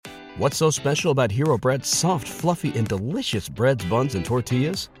What's so special about Hero Bread's soft, fluffy, and delicious breads, buns, and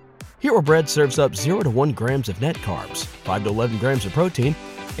tortillas? Hero Bread serves up 0 to 1 grams of net carbs, 5 to 11 grams of protein,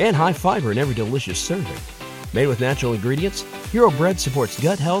 and high fiber in every delicious serving. Made with natural ingredients, Hero Bread supports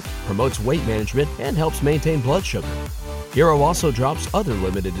gut health, promotes weight management, and helps maintain blood sugar. Hero also drops other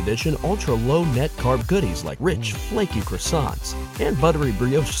limited edition ultra-low net carb goodies like rich, flaky croissants and buttery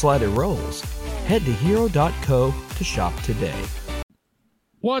brioche slider rolls. Head to hero.co to shop today.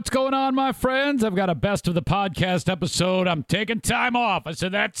 What's going on, my friends? I've got a best of the podcast episode. I'm taking time off. I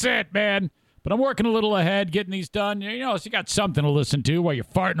said, that's it, man. But I'm working a little ahead, getting these done. You know, so you got something to listen to while you're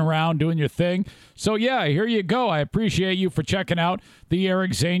farting around doing your thing. So, yeah, here you go. I appreciate you for checking out the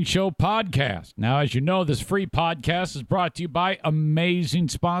Eric Zane Show podcast. Now, as you know, this free podcast is brought to you by amazing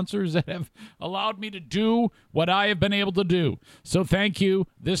sponsors that have allowed me to do what I have been able to do. So thank you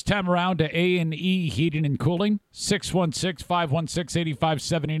this time around to A&E Heating and Cooling,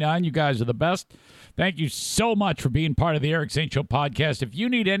 616-516-8579. You guys are the best. Thank you so much for being part of the Eric Zane Show podcast. If you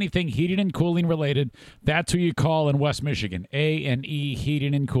need anything heating and cooling related, that's who you call in West Michigan. A&E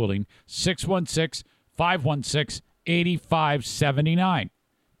Heating and Cooling, 616-516-8579.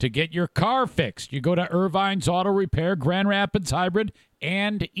 To get your car fixed, you go to Irvine's Auto Repair, Grand Rapids Hybrid,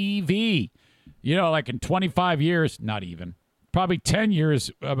 and EV. You know, like in 25 years, not even, probably 10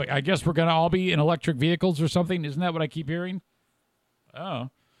 years, I guess we're going to all be in electric vehicles or something. Isn't that what I keep hearing? Oh,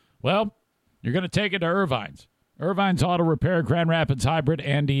 well, you're going to take it to Irvine's. Irvine's Auto Repair, Grand Rapids Hybrid,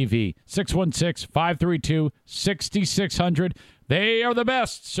 and EV. 616-532-6600. They are the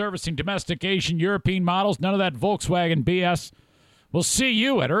best servicing domestic Asian European models. None of that Volkswagen BS. We'll see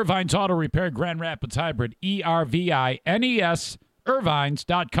you at Irvine's Auto Repair, Grand Rapids Hybrid, ERVINES,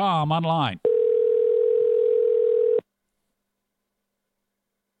 Irvines.com online.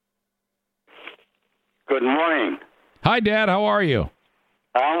 Good morning. Hi, Dad. How are you?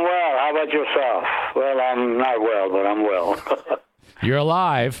 I'm well. How about yourself? Well, I'm not well, but I'm well. You're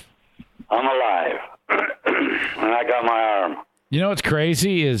alive. I'm alive. And I got my arm. You know what's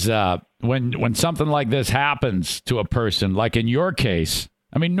crazy is when something like this happens to a person, like in your case,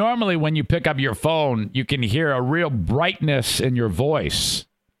 I mean, normally when you pick up your phone, you can hear a real brightness in your voice.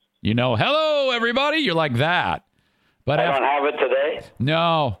 You know, hello, everybody. You're like that. But I don't have it today?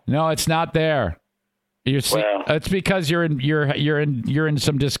 No, it's not there. It's because you're in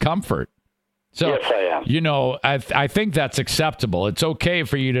some discomfort. So, yes, I am. You know, I think that's acceptable. It's okay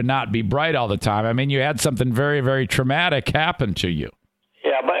for you to not be bright all the time. I mean, you had something very, very traumatic happen to you.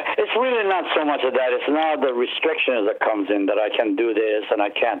 Yeah, but it's really not so much of that. It's now the restrictions that comes in that I can do this and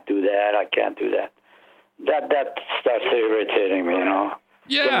I can't do that. I can't do that. That starts irritating me, you know.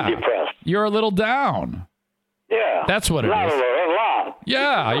 Yeah. I'm depressed. You're a little down. Yeah. That's what it is. A lot.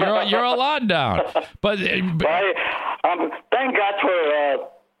 Yeah, you're a lot down. But thank God for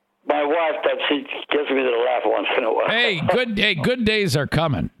my wife that she gives me the laugh once in a while. Good days are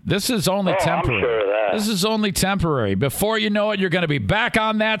coming. This is only temporary. I'm sure of that. This is only temporary. Before you know it, you're going to be back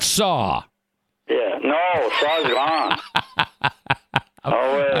on that saw. Yeah. No, saw's gone.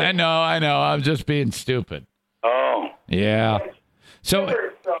 Oh, wait. I know. I'm just being stupid. Oh. Yeah. So.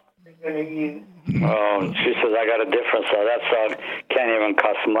 Oh, she says I got a different saw. That saw can't even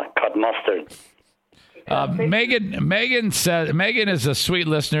cut mustard. Megan is a sweet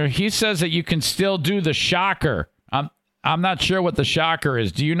listener. He says that you can still do the shocker. I'm not sure what the shocker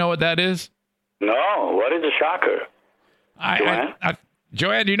is. Do you know what that is? No. What is the shocker? Joanne?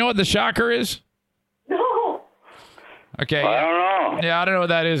 Joanne, do you know what the shocker is? No. Okay. I don't know. Yeah, I don't know what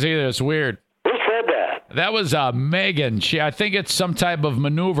that is either. It's weird. Who said that? That was Megan. I think it's some type of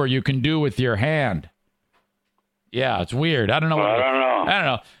maneuver you can do with your hand. Yeah, it's weird. I don't know. I don't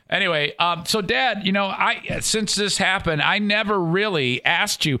know. Anyway, so Dad, you know, since this happened, I never really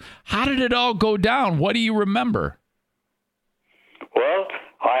asked you, how did it all go down? What do you remember? Well,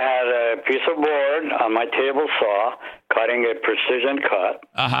 I had a piece of board on my table saw cutting a precision cut.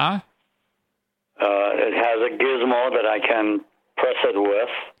 Uh-huh. It has a gizmo that I can press it with.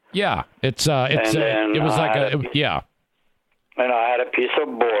 Yeah, it was like yeah. And I had a piece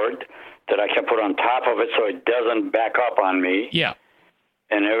of board that I can put on top of it so it doesn't back up on me. Yeah.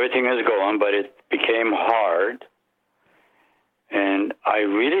 And everything is going, but it became hard. And I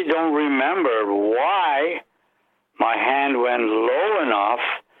really don't remember why my hand went low enough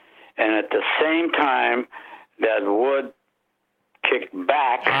and at the same time that wood kicked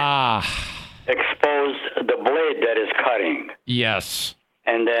back, exposed the blade that is cutting. Yes.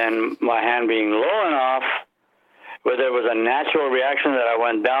 And then my hand being low enough, whether it was a natural reaction that I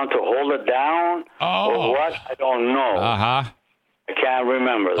went down to hold it down or what, I don't know. Uh-huh. I can't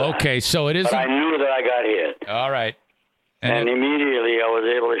remember that. Okay, so it is. But I knew that I got hit. All right. And immediately I was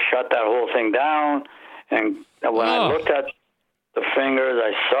able to shut that whole thing down. And when I looked at the fingers,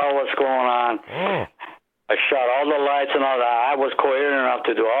 I saw what's going on. I shut all the lights and all that. I was coherent enough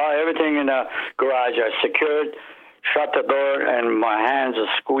to do everything in the garage. I secured, shut the door, and my hands are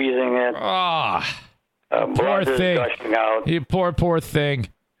squeezing it. Poor thing. Gushing out. You poor thing.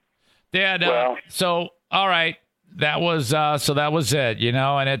 Dad, so, all right. That was it, you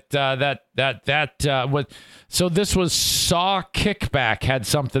know, and it was so this was saw kickback had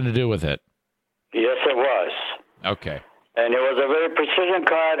something to do with it. Yes, it was. Okay. And it was a very precision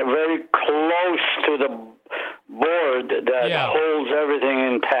cut, very close to the board that holds everything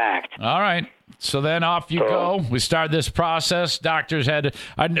intact. All right. So then off you go. We start this process. Doctors had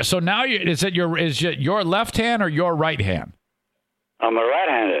so now is it your left hand or your right hand? I'm a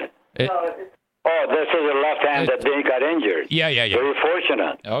right-handed. This is the left hand that they got injured. Yeah. Very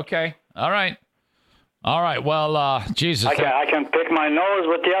fortunate. Okay. All right. Well, Jesus. I can pick my nose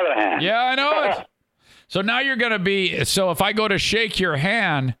with the other hand. Yeah, I know it. So now you're going to be, so if I go to shake your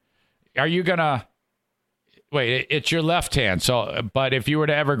hand, are you going to, wait, it's your left hand. So, but if you were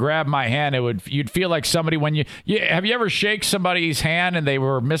to ever grab my hand, you'd feel like somebody have you ever shake somebody's hand and they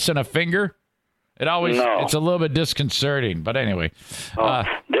were missing a finger? It's a little bit disconcerting, but anyway.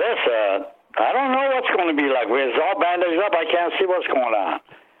 I don't know what's going to be like. It's all bandaged up. I can't see what's going on.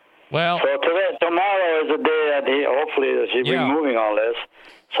 Well, so tomorrow is the day that hopefully she'll be removing all this,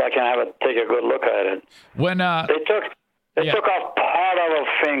 so I can take a good look at it. When they took off part of a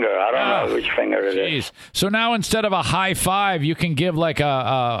finger. I don't know which finger it is. So now instead of a high five, you can give like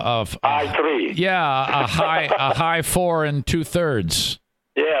a high three. Yeah, a high 4 2/3.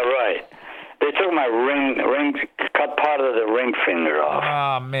 Yeah, right. They took my ring, cut part of the ring finger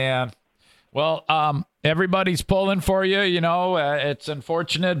off. Oh man. Well, everybody's pulling for you. You know, it's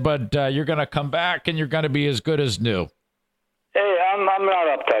unfortunate, but you're going to come back and you're going to be as good as new. Hey, I'm not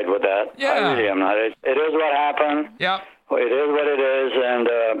uptight with that. Yeah. I really am not. It is what happened. Yeah. It is what it is, and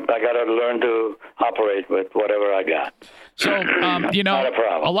I got to learn to operate with whatever I got. So, you know,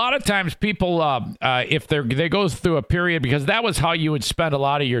 a lot of times people, if they go through a period, because that was how you would spend a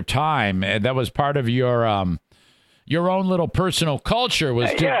lot of your time, and that was part of your own little personal culture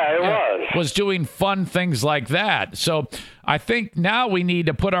was doing fun things like that. So I think now we need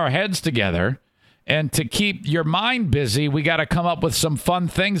to put our heads together, and to keep your mind busy, we got to come up with some fun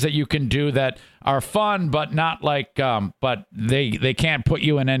things that you can do that are fun, but not like, but they can't put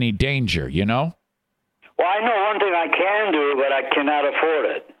you in any danger, you know? Well, I know one thing I can do, but I cannot afford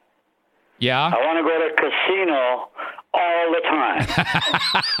it. Yeah? I want to go to a casino all the time.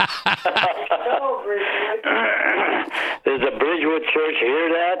 There's a Bridgewood Church. Hear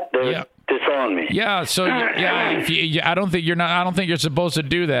that? They disown me. Yeah. So I don't think you're supposed to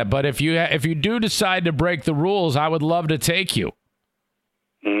do that. But if you do decide to break the rules, I would love to take you.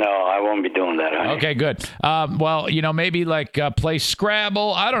 No, I won't be doing that. Honey. Okay, good. Well, you know, maybe like play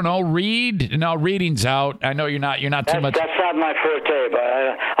Scrabble. I don't know. Read. No, reading's out. I know you're not too much. That's not my forte, but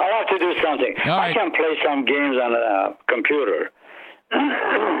I'll have to do something. Right. I can play some games on the computer,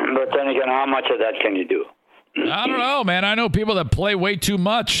 but then again, how much of that can you do? I don't know, man. I know people that play way too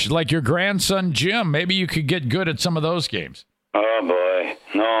much, like your grandson Jim. Maybe you could get good at some of those games. Oh boy,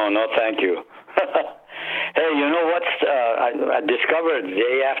 no, thank you. Hey, you know what? I discovered the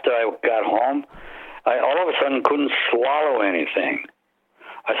day after I got home, I all of a sudden couldn't swallow anything.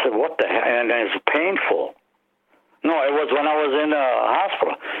 I said, what the hell? And it's painful. No, it was when I was in the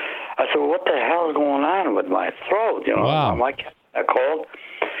hospital. I said, what the hell is going on with my throat? You know, wow. I'm like a cold.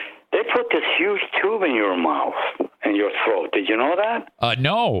 They put this huge tube in your mouth and your throat. Did you know that?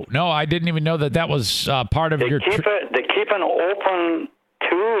 No, I didn't even know that was part of your. They keep an open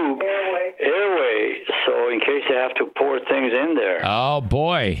tube airway, so in case they have to pour things in there. Oh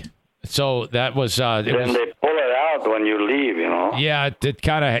boy! So that was. Then they pull it out when you leave. You know. Yeah, it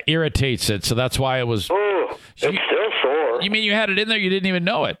kind of irritates it, so that's why it was. Oh, it's still sore. You mean you had it in there? You didn't even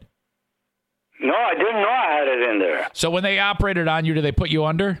know it? No, I didn't know I had it in there. So when they operated on you, did they put you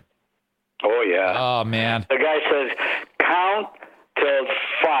under? Oh yeah. Oh man. The guy says count till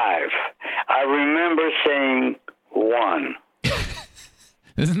 5. I remember saying 1.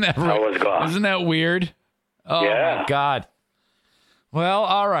 Isn't that right? I was gone. Isn't that weird? Oh my God. Well,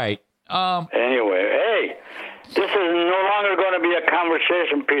 all right. Anyway, hey, this is no longer going to be a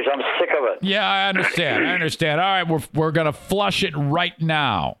conversation piece. I'm sick of it. Yeah, I understand. All right, we're going to flush it right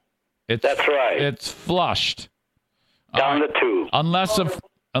now. That's right. It's flushed. Down the tube.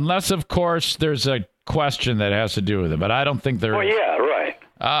 Unless of course there's a question that has to do with it, but I don't think there is. Oh yeah, right.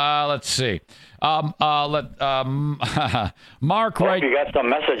 Let's see. Mark writes. You got some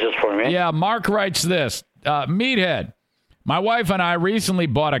messages for me. Yeah, Mark writes this. Meathead, My wife and I recently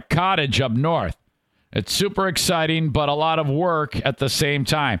bought a cottage up north. It's super exciting, but a lot of work at the same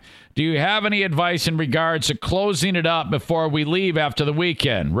time. Do you have any advice in regards to closing it up before we leave after the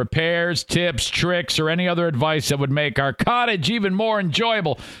weekend? Repairs, tips, tricks, or any other advice that would make our cottage even more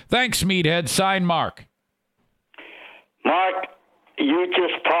enjoyable? Thanks, Meathead. Signed, Mark. Mark, you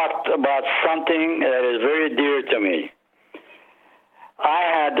just talked about something that is very dear to me. I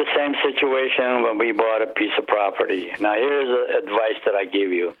had the same situation when we bought a piece of property. Now, here's the advice that I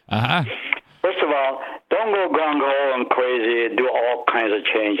give you. First of all, don't go gung-ho and crazy, do all kinds of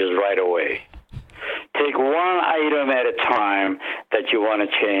changes right away. Take one item at a time that you want to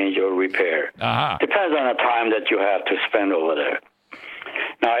change or repair. Depends on the time that you have to spend over there.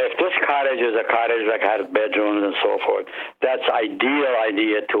 Now, if this cottage is a cottage that has bedrooms and so forth, that's ideal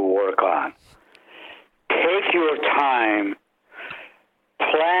idea to work on. Take your time.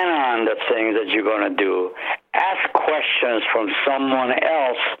 Plan on the things that you're going to do. Ask questions from someone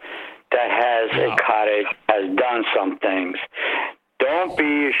else that has a cottage, has done some things. Don't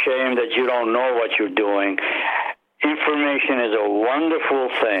be ashamed that you don't know what you're doing. Information is a wonderful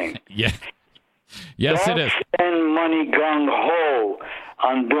thing. Yeah. Yes, don't it is. Spend money gung-ho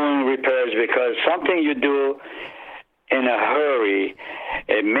on doing repairs because something you do in a hurry,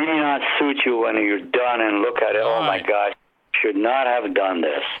 it may not suit you when you're done and look at it, oh my gosh, should not have done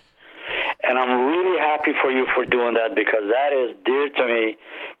this. And I'm really happy for you for doing that because that is dear to me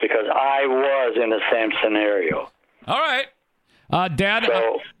because I was in the same scenario. All right.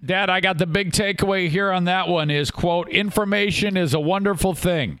 Dad, I got the big takeaway here on that one is, quote, information is a wonderful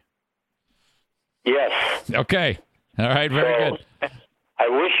thing. Yes. Okay. All right. Very good. I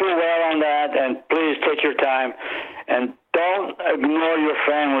wish you well on that, and please take your time. And don't ignore your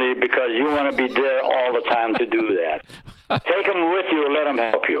family because you want to be there all the time to do that. Take them with you and let them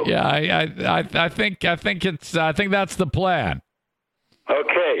help you. Yeah, I think that's the plan.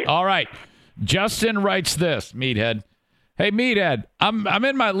 Okay. All right. Justin writes this, Meathead. Hey, Meathead, I'm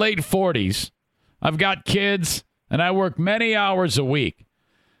in my late 40s. I've got kids, and I work many hours a week.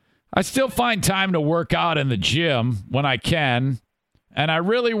 I still find time to work out in the gym when I can, and I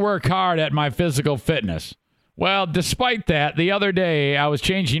really work hard at my physical fitness. Well, despite that, the other day I was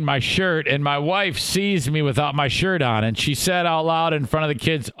changing my shirt, and my wife sees me without my shirt on, and she said out loud in front of the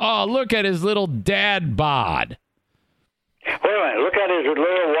kids, "Oh, look at his little dad bod." Wait a minute. Look at his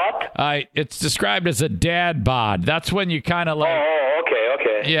little what? It's described as a dad bod. That's when you kind of like... Oh,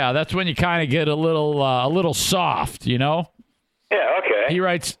 okay. Yeah, that's when you kind of get a little soft, you know? Yeah, okay. He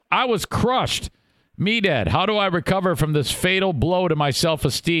writes, I was crushed. Meathead, how do I recover from this fatal blow to my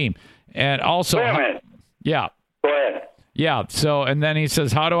self-esteem? And also... Wait a minute. Yeah. Go ahead. Yeah, so, and then he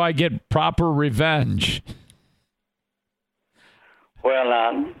says, how do I get proper revenge?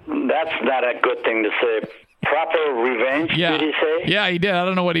 Well, that's not a good thing to say. Proper revenge, did he say? Yeah, he did. I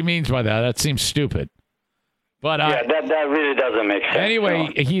don't know what he means by that. That seems stupid. But yeah, that really doesn't make sense.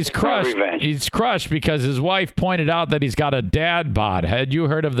 Anyway, no. He's crushed. He's crushed because his wife pointed out that he's got a dad bod. Had you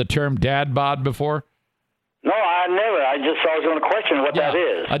heard of the term dad bod before? No, I never. I was going to question what that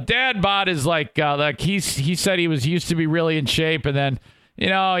is. A dad bod is like he said he used to be really in shape, and then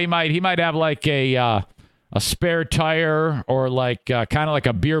he might have like a spare tire or like kind of like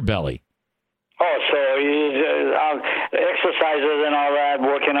a beer belly. Oh, so exercises and all that,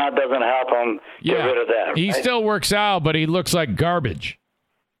 working out doesn't help him get rid of that. Right? He still works out, but he looks like garbage.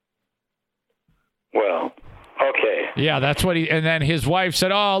 Well, okay. Yeah, that's what and then his wife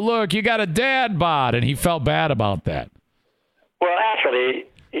said, "Oh, look, you got a dad bod," and he felt bad about that. Well, actually,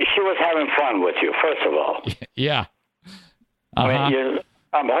 she was having fun with you, first of all. Yeah. I mean,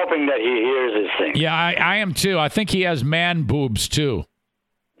 I'm hoping that he hears this thing. Yeah, I am too. I think he has man boobs too.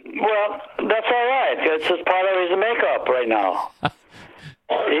 Well, that's all right. It's just part of his makeup right now.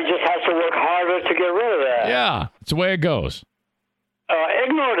 He just has to work harder to get rid of that. Yeah, it's the way it goes.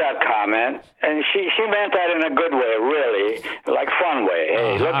 Ignore that comment, and she meant that in a good way, really, like fun way.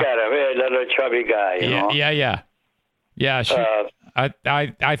 Hey, look at him, hey, little chubby guy. You know? Yeah. She,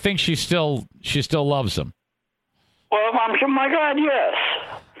 I think she still loves him. Well, I'm sure. My God, yes.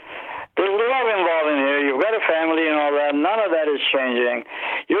 There's love involved in here. You've got a family and all that. None of that is changing.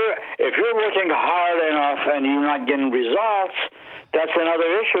 If you're working hard enough and you're not getting results, that's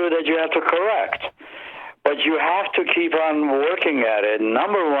another issue that you have to correct. But you have to keep on working at it.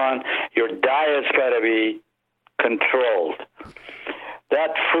 Number one, your diet's got to be controlled. That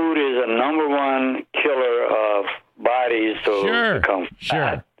food is a number one killer of bodies to become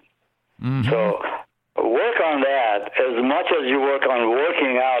fat. Mm-hmm. So work on that as much as you work on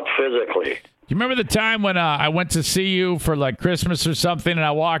working out physically. Do you remember the time when I went to see you for like Christmas or something and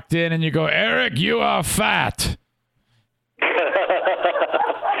I walked in and you go, Eric, you are fat?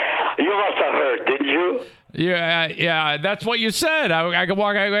 You must have heard, didn't you? Yeah, that's what you said. I could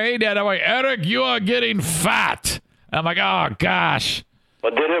walk, I go, hey, Dad. I'm like, Eric, you are getting fat. I'm like, oh, gosh.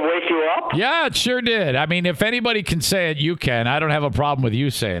 But did it wake you up? Yeah, it sure did. I mean, if anybody can say it, you can. I don't have a problem with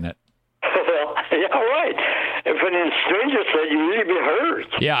you saying it. Well, yeah, right. If a stranger said, you really be hurt.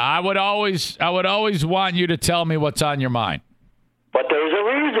 Yeah, I would always want you to tell me what's on your mind. But there's a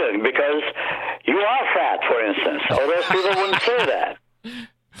reason, because you are fat, for instance. Other people wouldn't say that.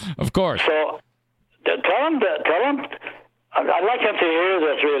 Of course. So tell them, I'd like them to hear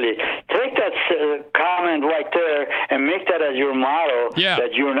this, really. Take that comment right there and make that as your motto,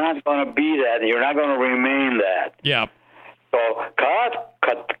 that you're not going to be that, and you're not going to remain that. Yeah. So cut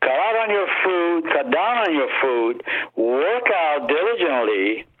out on your food, cut down on your food, work out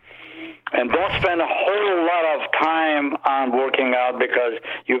diligently, and don't spend a whole lot of time on working out because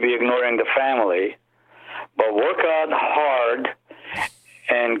you'll be ignoring the family. But work out hard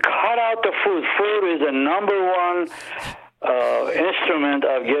and cut out the food. Food is the number one instrument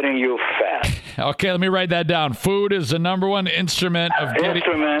of getting you fat. Okay, let me write that down. Food is the number one instrument of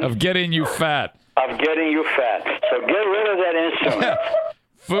getting you fat. Of getting you fat. So get rid of that instrument.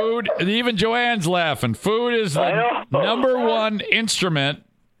 Food, even Joanne's laughing. Food is the number one instrument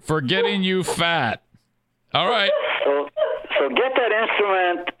for getting you fat. All right. So get that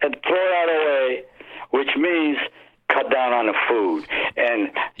instrument and throw it away, which means cut down on the food and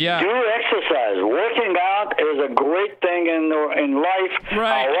do exercise. Working out is a great thing in life.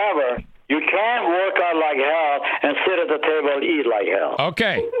 Right. However, you can't work out like hell and sit at the table and eat like hell.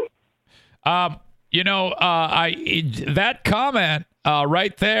 Okay. That comment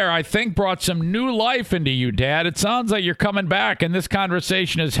right there, I think, brought some new life into you, Dad. It sounds like you're coming back, and this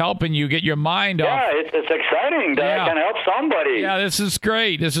conversation is helping you get your mind off. Yeah, it's exciting that I can help somebody. Yeah, this is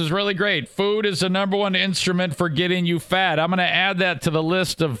great. This is really great. Food is the number one instrument for getting you fat. I'm going to add that to the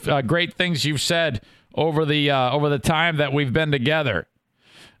list of great things you've said over the time that we've been together.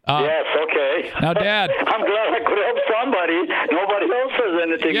 Yes, okay. Now, Dad. I'm glad I could help somebody. Nobody else says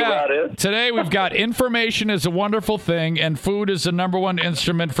anything about it. Today we've got information is a wonderful thing, and food is the number one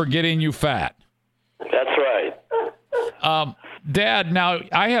instrument for getting you fat. That's right. Dad, now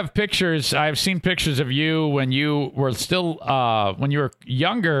I have pictures. I've seen pictures of you when you were still, when you were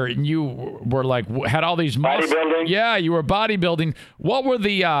younger, and you were like had all these muscles. Bodybuilding? Yeah, you were bodybuilding. What were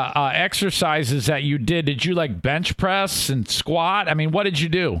the exercises that you did? Did you like bench press and squat? I mean, what did you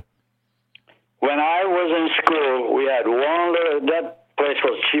do? When I was in school, we had that place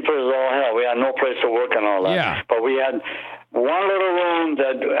was cheaper as all hell. We had no place to work and all that. Yeah. But we had one little room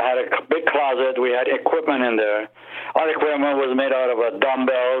that had a big closet. We had equipment in there. Our equipment was made out of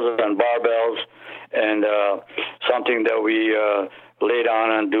dumbbells and barbells and something that we lay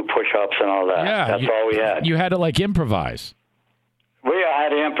down and do push-ups and all that. Yeah, that's all we had. You had to like improvise. We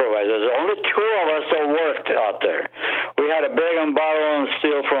had to improvise. There's only two of us that worked out there. We had to beg and borrow and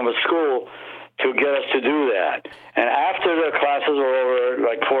steal from a school to get us to do that. And after the classes were over,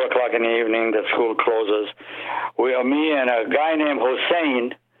 like 4 o'clock in the evening, the school closes, me and a guy named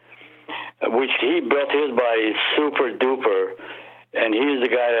Hussein, which he built his body super duper, and he's the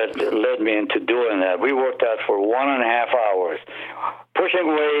guy that led me into doing that. We worked out for 1.5 hours, pushing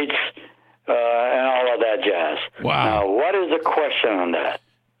weights and all of that jazz. Wow. Now, what is the question on that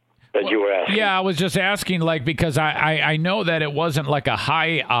you were asking? Yeah, I was just asking, like, because I know that it wasn't like a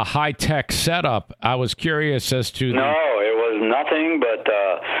high tech setup. I was curious as to No, it was nothing but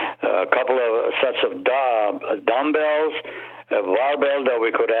a couple of sets of dumbbells, a barbell that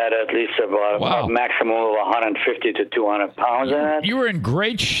we could add at least about a maximum of 150 to 200 pounds in it. You were in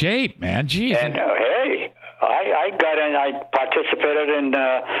great shape, man. Jeez. And hey, I got in. I participated in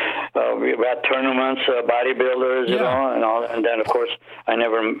we had tournaments, bodybuilders, you know, and all. And then of course I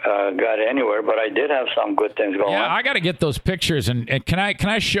never got anywhere, but I did have some good things going on. Yeah, I got to get those pictures, and can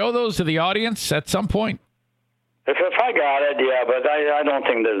I show those to the audience at some point? If I got it, yeah, but I don't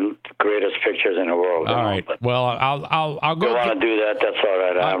think the greatest pictures in the world. All right. Well, I'll go. If you want to do that, that's all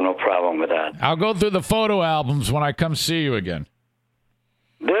right. I have no problem with that. I'll go through the photo albums when I come see you again.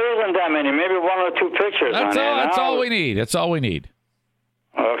 There isn't that many. Maybe 1 or 2 pictures. That's all we need. That's all we need.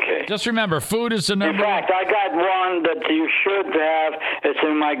 Okay. Just remember, food is the number. In fact, I got one that you should have. It's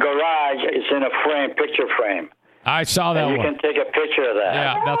in my garage. It's in a frame, picture frame. I saw that and one. You can take a picture of that.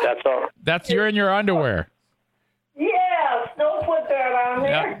 Yeah, that's all. That's you're in your underwear. Yes, don't put that on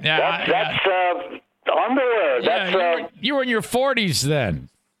there. That's underwear. Yeah, you were in your 40s then.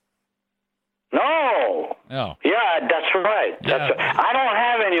 No. Oh. Yeah, that's right. I don't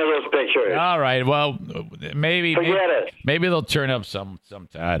have any of those pictures. All right. Well, maybe Forget it. Maybe they'll turn up sometime.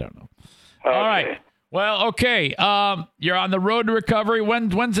 I don't know. Okay. All right. Well, okay. You're on the road to recovery.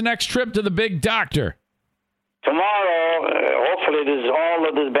 When's the next trip to the big doctor? Tomorrow, hopefully, all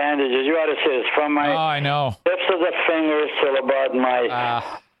of these bandages. You ought to see this from my I know. tips of the fingers till about my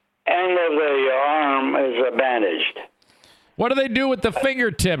end of the arm is bandaged. What do they do with the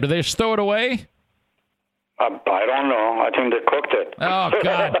fingertip? Do they just throw it away? I don't know. I think they cooked it. Oh,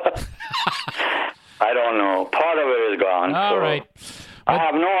 God. I don't know. Part of it is gone. All right. I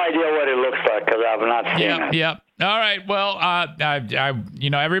have no idea what it looks like because I've not seen it. Yep. All right. Well,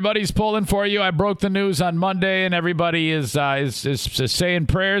 everybody's pulling for you. I broke the news on Monday, and everybody is saying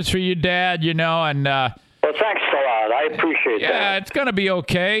prayers for you, Dad. And well, thanks a lot. I appreciate that. Yeah, it's gonna be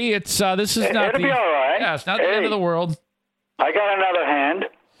okay. It's this is not. It'll be all right. Yeah, it's not the end of the world. I got another hand.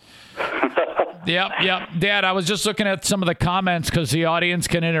 Yep. Dad, I was just looking at some of the comments because the audience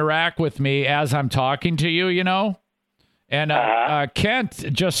can interact with me as I'm talking to you. And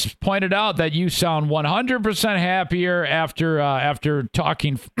Kent just pointed out that you sound 100% happier after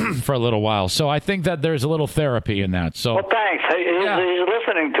talking for a little while. So I think that there's a little therapy in that. So well, thanks. He's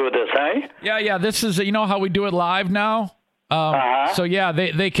listening to this, eh? Yeah. This is how we do it live now. So yeah,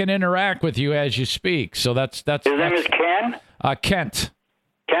 they can interact with you as you speak. So that's his name is Ken. Kent.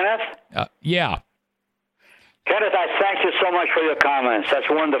 Kenneth. Yeah. Kenneth, I thank you so much for your comments. That's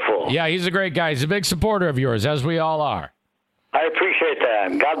wonderful. Yeah, he's a great guy. He's a big supporter of yours, as we all are. I appreciate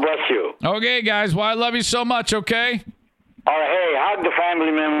that. God bless you. Okay, guys. Well, I love you so much, okay? All right. Hey, hug the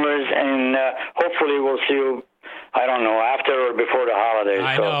family members, and hopefully we'll see you, I don't know, after or before the holidays.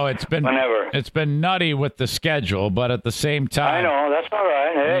 I know. It's been nutty with the schedule, but at the same time. I know. That's all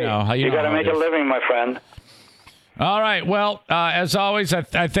right. Hey, you got to make a living, my friend. All right. Well, as always,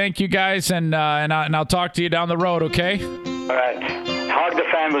 I thank you guys, and I'll talk to you down the road, okay? All right. Hug the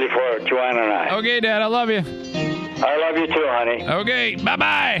family for Joanna and I. Okay, Dad. I love you. I love you too, honey. Okay,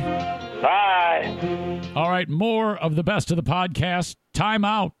 bye-bye. Bye. All right, more of the best of the podcast. Time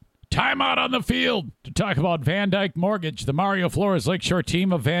out on the field to talk about Van Dyke Mortgage, the Mario Flores Lakeshore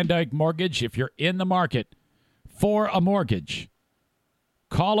team of Van Dyke Mortgage. If you're in the market for a mortgage,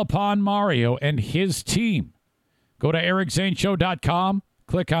 call upon Mario and his team. Go to ericzaneshow.com,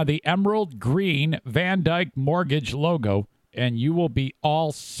 click on the emerald green Van Dyke Mortgage logo, and you will be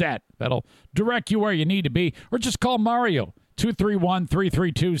all set. That'll direct you where you need to be. Or just call Mario,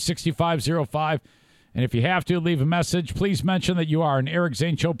 231-332-6505. And if you have to, leave a message. Please mention that you are an Eric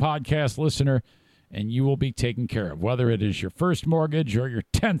Zane Show podcast listener, and you will be taken care of. Whether it is your first mortgage or your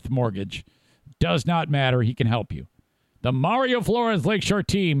 10th mortgage, does not matter. He can help you. The Mario Flores Lakeshore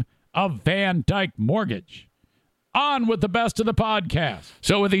team of Van Dyke Mortgage. On with the best of the podcast.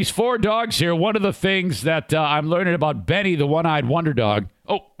 So with these 4 dogs here, one of the things that I'm learning about Benny, the one-eyed wonder dog.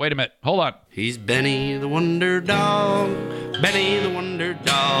 Oh, wait a minute. Hold on. He's Benny the wonder dog. Benny the wonder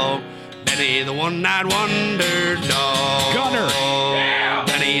dog. Benny the one-eyed wonder dog. Gunner. Yeah.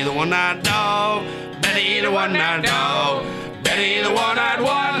 Benny the one-eyed dog. Benny the one-eyed dog. Benny the one-eyed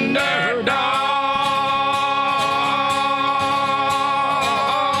wonder dog.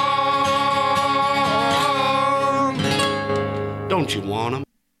 Don't you want him?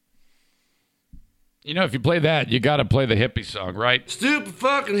 If you play that, you got to play the hippie song, right? Stupid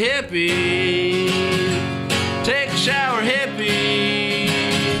fucking hippie. Take a shower, hippie.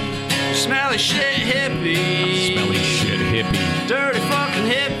 Smelly shit, hippie. Smelly shit, hippie. Dirty fucking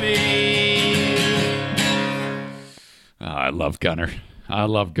hippie. Oh, I love Gunner. I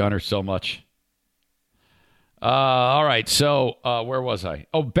love Gunner so much. All right, so where was I?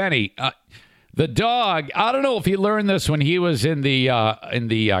 Oh, Benny. The dog, I don't know if he learned this when he was in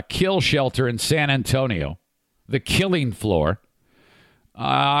the kill shelter in San Antonio, the killing floor.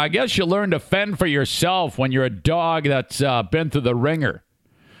 I guess you learn to fend for yourself when you're a dog that's been through the ringer.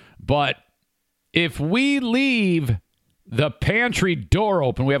 But if we leave the pantry door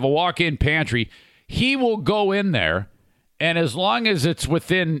open, we have a walk-in pantry, he will go in there, and as long as it's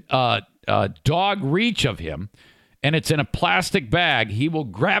within dog reach of him, and it's in a plastic bag, he will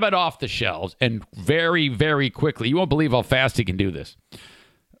grab it off the shelves and very, very quickly, you won't believe how fast he can do this,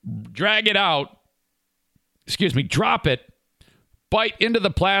 drag it out, drop it, bite into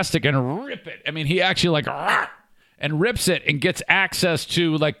the plastic and rip it. I mean, he actually and rips it and gets access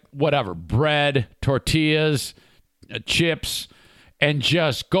to whatever, bread, tortillas, chips, and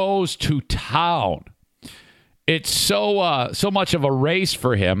just goes to town. It's so much of a race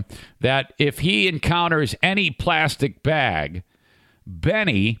for him that if he encounters any plastic bag,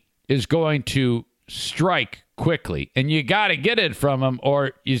 Benny is going to strike quickly. And you got to get it from him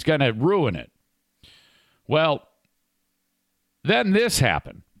or he's going to ruin it. Well, then this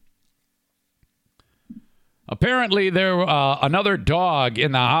happened. Apparently, another dog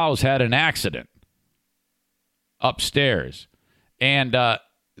in the house had an accident. upstairs. And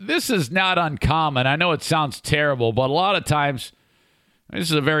this is not uncommon. I know it sounds terrible, but a lot of times this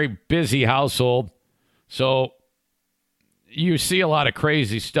is a very busy household. So you see a lot of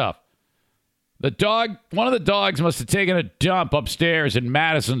crazy stuff. One of the dogs must have taken a dump upstairs in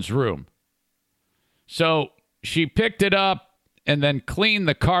Madison's room. So she picked it up and then cleaned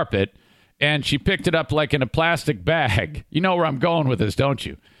the carpet, and she picked it up like in a plastic bag. You know where I'm going with this, don't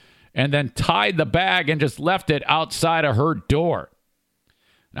you? And then tied the bag and just left it outside of her door.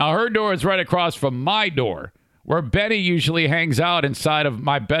 Now, her door is right across from my door, where Benny usually hangs out inside of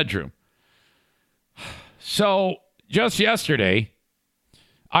my bedroom. So just yesterday,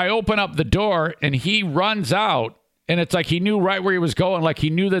 I open up the door and he runs out, and it's like he knew right where he was going, like he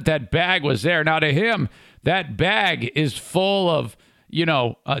knew that bag was there. Now, to him, that bag is full of,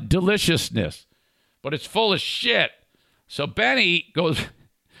 deliciousness, but it's full of shit. So Benny goes,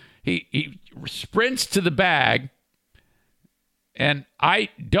 he sprints to the bag, and I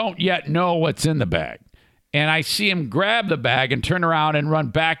don't yet know what's in the bag. And I see him grab the bag and turn around and run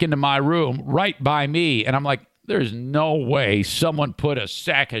back into my room right by me. And I'm like, there's no way someone put a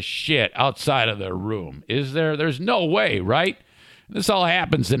sack of shit outside of their room. Is there? There's no way, right? This all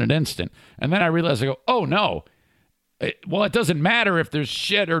happens in an instant. And then I realize, I go, oh, no. Well, it doesn't matter if there's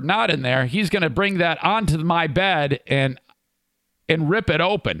shit or not in there. He's going to bring that onto my bed and rip it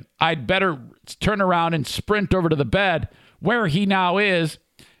open. I'd better turn around and sprint over to the bed where he now is.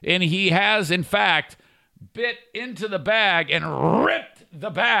 And he has, in fact, bit into the bag and ripped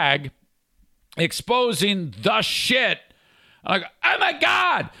the bag, exposing the shit. I'm like, oh my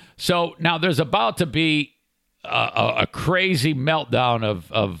God. So now there's about to be a crazy meltdown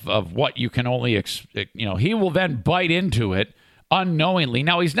of what you can only, he will then bite into it unknowingly.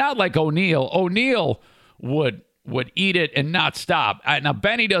 Now, he's not like O'Neill. O'Neill would eat it and not stop. Now,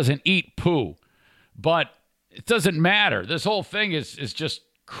 Benny doesn't eat poo, but it doesn't matter. This whole thing is just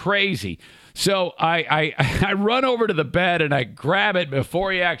crazy. So I run over to the bed and I grab it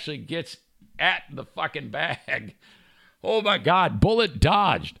before he actually gets at the fucking bag. Oh my God, bullet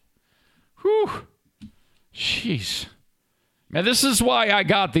dodged. Whew. Jeez. Man, this is why I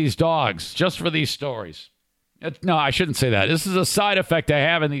got these dogs, just for these stories. No, I shouldn't say that. This is a side effect I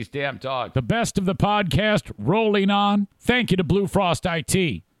have in these damn dogs. The best of the podcast rolling on. Thank you to Blue Frost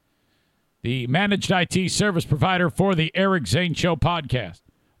IT, the managed IT service provider for the Eric Zane Show podcast.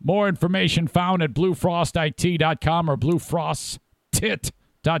 More information found at bluefrostit.com or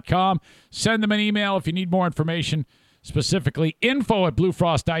bluefrostit.com. Send them an email if you need more information, specifically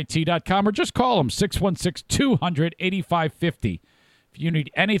info@bluefrostit.com, or just call them 616-200-8550. If you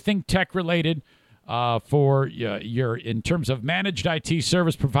need anything tech-related for your in terms of managed IT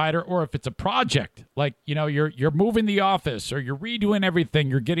service provider, or if it's a project, like, you're moving the office or you're redoing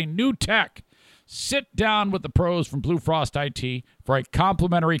everything, you're getting new tech, sit down with the pros from Blue Frost IT for a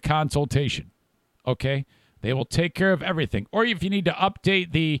complimentary consultation, okay? They will take care of everything. Or if you need to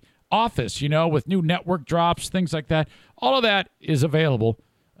update the office, with new network drops, things like that, all of that is available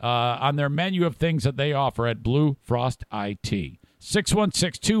on their menu of things that they offer at Blue Frost IT.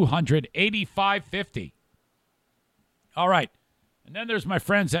 616-200-8550. All right. And then there's my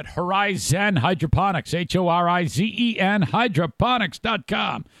friends at Horizon Hydroponics, Horizen,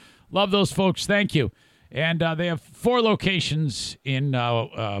 hydroponics.com. Love those folks. Thank you. And they have 4 locations in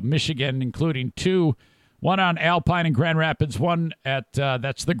Michigan, including 2, one on Alpine and Grand Rapids, one at,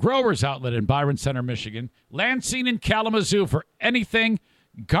 that's the Growers Outlet in Byron Center, Michigan. Lansing and Kalamazoo for anything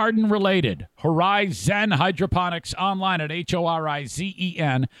garden-related. Horizon Hydroponics, online at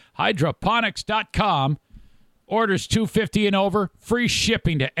Horizen, hydroponics.com. Orders $250 and over, free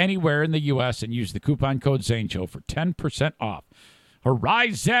shipping to anywhere in the U.S., and use the coupon code ZaneShow for 10% off.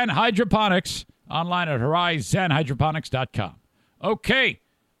 Horizon Hydroponics, online at horizonhydroponics.com. Okay,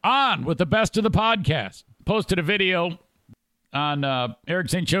 on with the best of the podcast. Posted a video on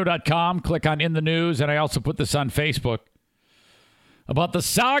ericzaneshow.com. Click on In the News, and I also put this on Facebook about the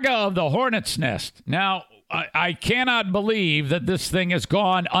saga of the Hornet's Nest. Now, I cannot believe that this thing has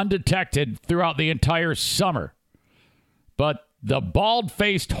gone undetected throughout the entire summer. But the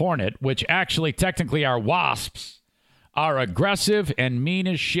bald-faced hornet, which actually technically are wasps, are aggressive and mean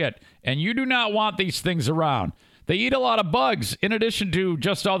as shit. And you do not want these things around. They eat a lot of bugs. In addition to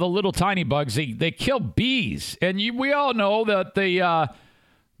just all the little tiny bugs, they kill bees. And we all know that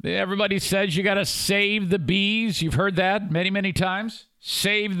everybody says you got to save the bees. You've heard that many, many times.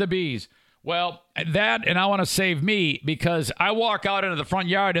 Save the bees. Well, that, and I want to save me, because I walk out into the front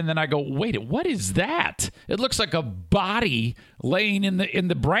yard and then I go, wait, what is that? It looks like a body laying in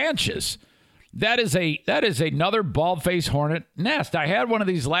the branches. That is another bald-faced hornet nest. I had one of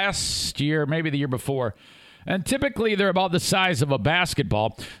these last year, maybe the year before, And typically they're about the size of a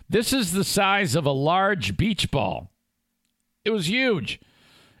basketball. This is the size of a large beach ball. It was huge.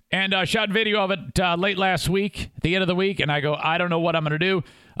 And I shot video of it late last week, at the end of the week, and I go, I don't know what I'm going to do.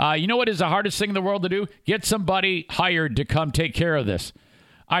 You know what is the hardest thing in the world to do? Get somebody hired to come take care of this.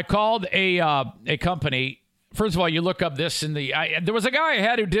 I called a company. First of all, you look up this in the... there was a guy I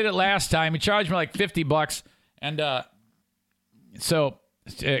had who did it last time. He charged me like $50. And so,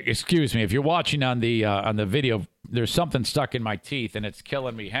 excuse me, if you're watching on the video, there's something stuck in my teeth, and it's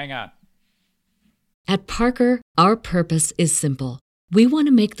killing me. Hang on. At Parker, our purpose is simple. We want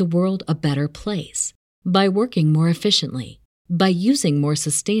to make the world a better place by working more efficiently, by using more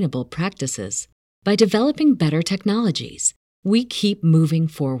sustainable practices, by developing better technologies. We keep moving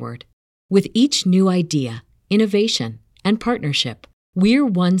forward. With each new idea, innovation, and partnership, we're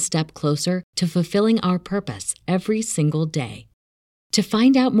one step closer to fulfilling our purpose every single day. To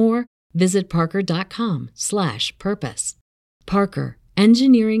find out more, visit parker.com/purpose. Parker,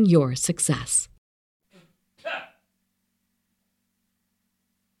 engineering your success.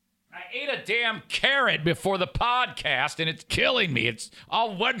 I ate a damn carrot before the podcast, and it's killing me. It's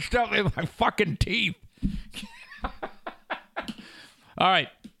all wedged up in my fucking teeth. All right.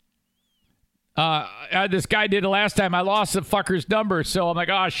 This guy did it last time. I lost the fucker's number, so I'm like,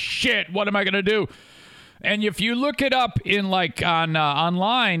 oh, shit, what am I going to do? And if you look it up in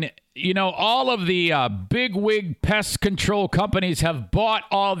online, you know, all of the big wig pest control companies have bought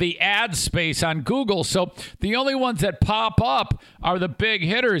all the ad space on Google. So the only ones that pop up are the big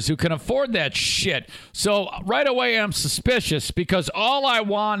hitters who can afford that shit. So right away, I'm suspicious because all I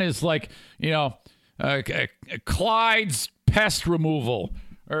want is Clyde's pest removal.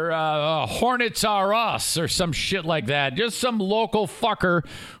 Or Hornets R Us or some shit like that. Just some local fucker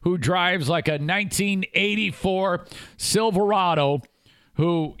who drives like a 1984 Silverado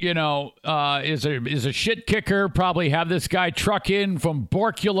who, is a shit kicker. Probably have this guy truck in from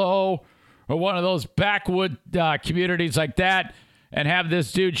Borculo or one of those backwood communities like that and have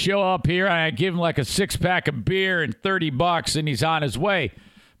this dude show up here and I give him like a 6-pack of beer and $30 and he's on his way.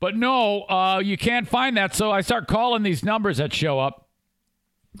 But no, you can't find that. So I start calling these numbers that show up.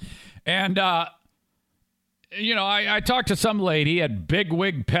 And, I talked to some lady at Big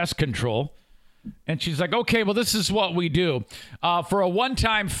Wig Pest Control, and she's like, okay, well, this is what we do. For a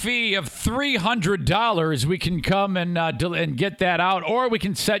one-time fee of $300, we can come and get that out, or we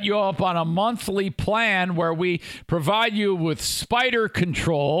can set you up on a monthly plan where we provide you with spider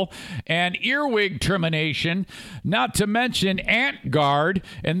control and earwig termination, not to mention ant guard,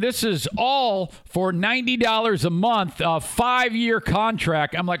 and this is all for $90 a month, a 5-year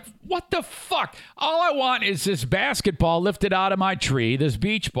contract. I'm like, what the fuck? All I want is this basketball lifted out of my tree, this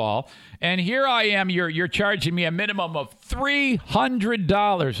beach ball, and here I am, you're charging me a minimum of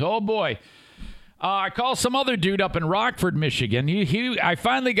 $300. Oh, boy. I called some other dude up in Rockford, Michigan. I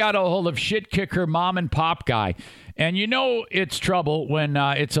finally got a hold of shit kicker mom and pop guy. And you know it's trouble when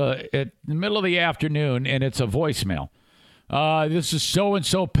it's at the middle of the afternoon and it's a voicemail. This is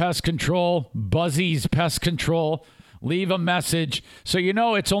so-and-so pest control, Buzzy's pest control. Leave a message. So you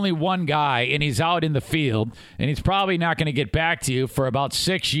know it's only one guy, and he's out in the field, and he's probably not going to get back to you for about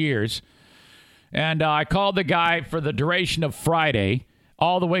 6 years. And I called the guy for the duration of Friday,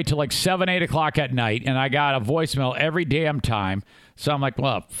 all the way to like 7, 8 o'clock at night, and I got a voicemail every damn time. So I'm like,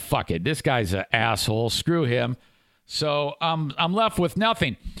 well, fuck it. This guy's an asshole. Screw him. So I'm left with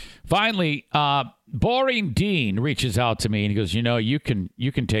nothing. Finally, Boring Dean reaches out to me, and he goes, you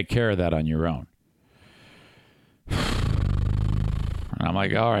can take care of that on your own. And I'm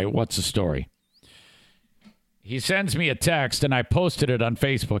like, all right, what's the story? He sends me a text, and I posted it on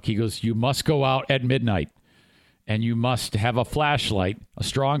Facebook. He goes, you must go out at midnight, and you must have a flashlight, a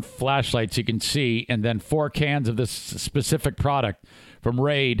strong flashlight so you can see, and then 4 cans of this specific product from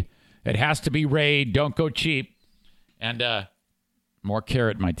Raid. It has to be Raid. Don't go cheap. And more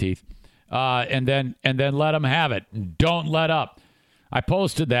carrot in my teeth. And then let them have it. Don't let up. I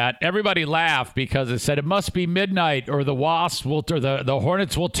posted that. Everybody laughed because it said it must be midnight or the wasps will, or the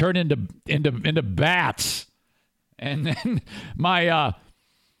hornets will turn into bats. And then my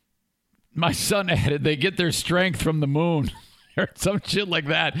son added, they get their strength from the moon or some shit like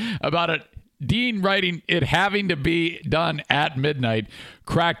that about it. Dean writing it having to be done at midnight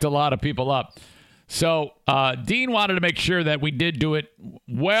cracked a lot of people up. So Dean wanted to make sure that we did do it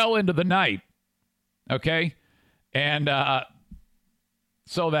well into the night. Okay. And,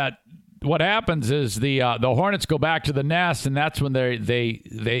 so that what happens is the hornets go back to the nest, and that's when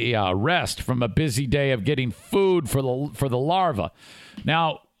they rest from a busy day of getting food for the larva.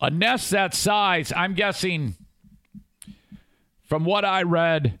 Now, a nest that size, I'm guessing, from what I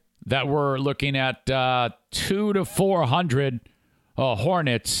read, that we're looking at 200 to 400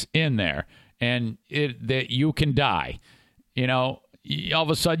 hornets in there, and that you can die. You know, all of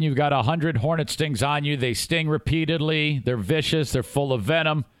a sudden you've got 100 hornet stings on you. They sting repeatedly. They're vicious. They're full of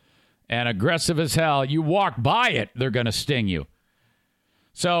venom and aggressive as hell. You walk by it, they're going to sting you.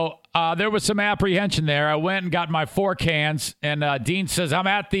 So there was some apprehension there. I went and got my 4 cans, and Dean says, I'm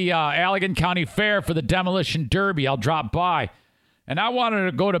at the Allegan County Fair for the Demolition Derby. I'll drop by. And I wanted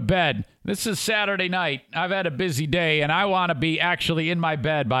to go to bed. This is Saturday night. I've had a busy day, and I want to be actually in my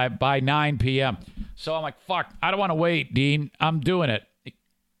bed by 9 p.m. So I'm like, fuck, I don't want to wait, Dean. I'm doing it.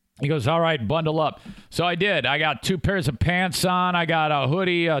 He goes, all right, bundle up. So I did. I got 2 pairs of pants on. I got a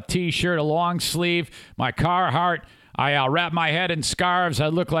hoodie, a T-shirt, a long sleeve, my Carhartt. I wrapped my head in scarves. I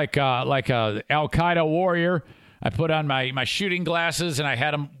look like a Al-Qaeda warrior. I put on my shooting glasses, and I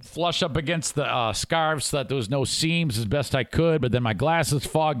had them flush up against the scarves so that there was no seams as best I could, but then my glasses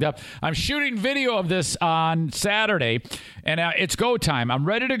fogged up. I'm shooting video of this on Saturday, and it's go time. I'm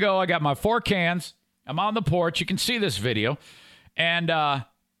ready to go. I got my 4 cans. I'm on the porch. You can see this video. And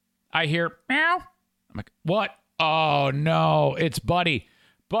I hear, meow. I'm like, what? Oh, no, it's Buddy.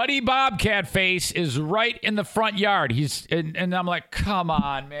 Buddy Bobcat Face is right in the front yard. And I'm like, come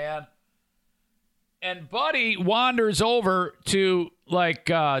on, man. And Buddy wanders over to, like,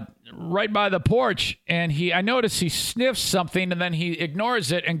 right by the porch, and I notice he sniffs something, and then he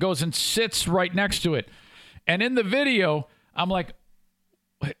ignores it and goes and sits right next to it. And in the video, I'm like,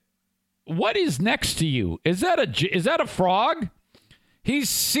 what is next to you? Is that a frog? He's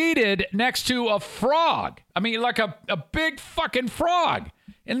seated next to a frog. I mean, like a big fucking frog.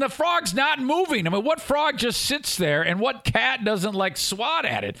 And the frog's not moving. I mean, what frog just sits there, and what cat doesn't, like, swat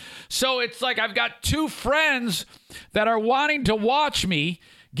at it? So it's like I've got 2 friends that are wanting to watch me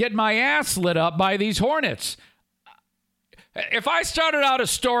get my ass lit up by these hornets. If I started out a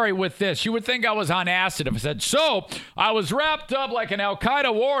story with this, you would think I was on acid. If I said, so I was wrapped up like an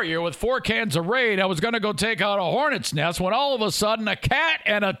Al-Qaeda warrior with 4 cans of Raid. I was going to go take out a hornet's nest when all of a sudden a cat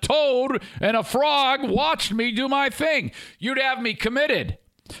and a toad and a frog watched me do my thing. You'd have me committed.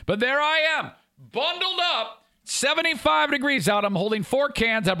 But there I am, bundled up, 75 degrees out. I'm holding 4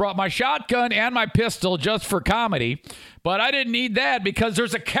 cans. I brought my shotgun and my pistol just for comedy. But I didn't need that because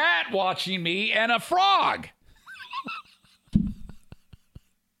there's a cat watching me and a frog.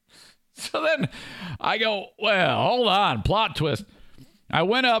 So then I go, well, hold on, plot twist. I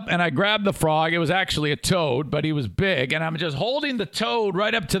went up and I grabbed the frog. It was actually a toad, but he was big. And I'm just holding the toad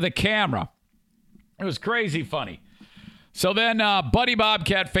right up to the camera. It was crazy funny. So then Buddy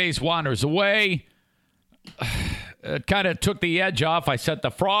Bobcat Face wanders away. It kind of took the edge off. I set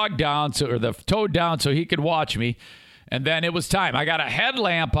the frog down, or the toad down, so he could watch me. And then it was time. I got a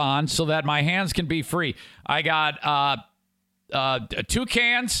headlamp on so that my hands can be free. I got 2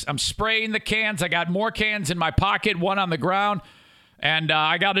 cans. I'm spraying the cans. I got more cans in my pocket, 1 on the ground. And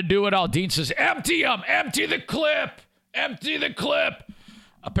I got to do it all. Dean says, empty them. Empty the clip. Empty the clip.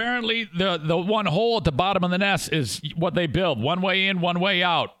 Apparently, the one hole at the bottom of the nest is what they build. 1 way in, 1 way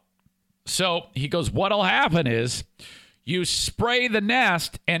out. So he goes, what'll happen is you spray the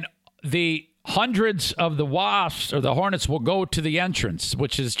nest, and the hundreds of the wasps or the hornets will go to the entrance,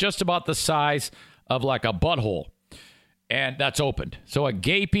 which is just about the size of like a butthole. And that's opened. So a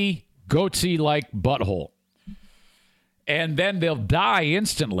gapy, goatsy-like butthole. And then they'll die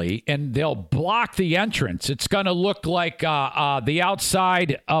instantly, and they'll block the entrance. It's going to look like the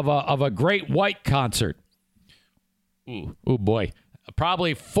outside of a great white concert. Ooh, boy.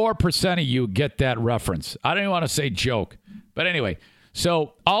 Probably 4% of you get that reference. I don't even want to say joke. But anyway,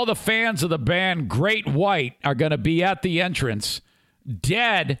 so all the fans of the band Great White are going to be at the entrance,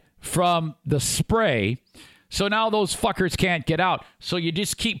 dead from the spray. So now those fuckers can't get out. So you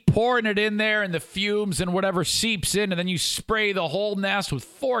just keep pouring it in there, and the fumes and whatever seeps in, and then you spray the whole nest with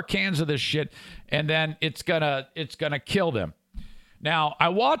 4 cans of this shit, and then it's gonna kill them. Now, I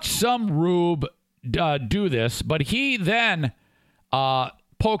watched some rube do this, but he then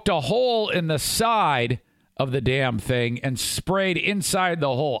poked a hole in the side of the damn thing and sprayed inside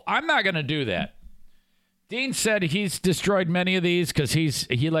the hole. I'm not gonna do that. Dean said he's destroyed many of these because he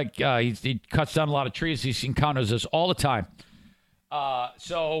cuts down a lot of trees. He encounters this all the time.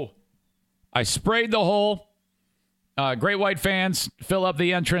 So I sprayed the hole. Great White fans fill up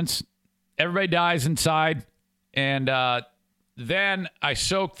the entrance. Everybody dies inside. And then I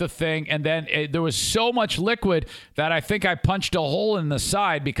soaked the thing. And then there was so much liquid that I think I punched a hole in the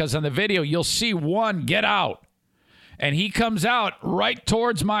side, because on the video you'll see one get out. And he comes out right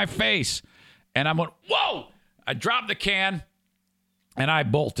towards my face. And I went, whoa! I dropped the can, and I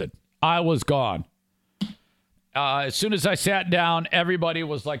bolted. I was gone. As soon as I sat down, everybody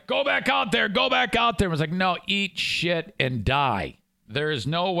was like, go back out there, go back out there. I was like, no, eat shit and die. There is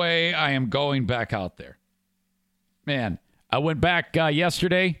no way I am going back out there. Man, I went back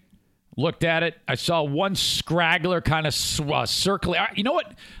yesterday, looked at it. I saw one scraggler kind of circling. You know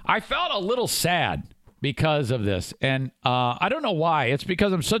what? I felt a little sad because of this. And I don't know why. It's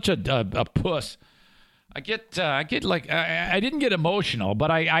because I'm such a puss. I didn't get emotional,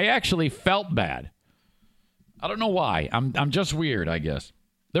 but I actually felt bad. I don't know why. I'm just weird, I guess.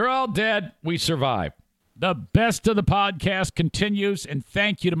 They're all dead. We survived. The best of the podcast continues, and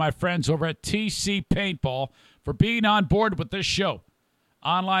thank you to my friends over at TC Paintball for being on board with this show.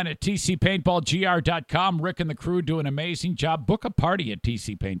 Online at tcpaintballgr.com. Rick and the crew do an amazing job. Book a party at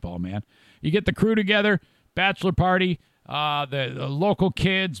TC Paintball, man. You get the crew together, bachelor party, the local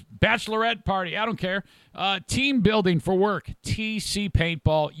kids, bachelorette party, I don't care. Team building for work, TC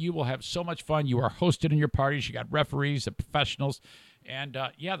Paintball. You will have so much fun. You are hosted in your parties. You got referees, the professionals. And,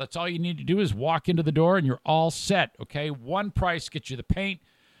 that's all you need to do is walk into the door and you're all set, okay? One price gets you the paint,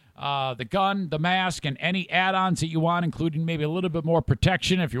 the gun, the mask, and any add-ons that you want, including maybe a little bit more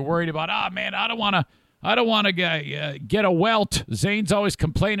protection if you're worried about, I don't want to get a welt. Zane's always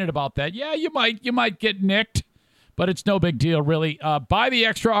complaining about that. Yeah, you might get nicked. But it's no big deal, really. Buy the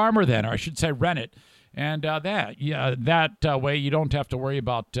extra armor then, or I should say rent it. And that way you don't have to worry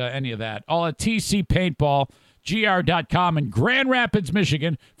about any of that. All at tcpaintballgr.com in Grand Rapids,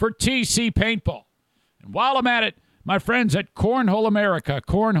 Michigan for TC Paintball. And while I'm at it, my friends at Cornhole America,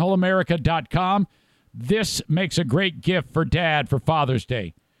 cornholeamerica.com. This makes a great gift for Dad for Father's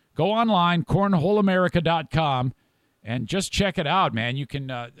Day. Go online, cornholeamerica.com. And just check it out, man. You can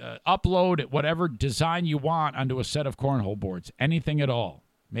upload whatever design you want onto a set of cornhole boards. Anything at all.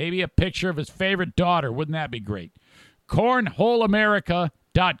 Maybe a picture of his favorite daughter. Wouldn't that be great?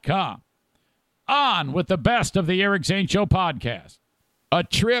 CornholeAmerica.com. On with the best of the Eric Zane Show podcast. A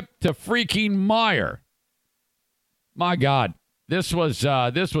trip to freaking Meyer. My God, this was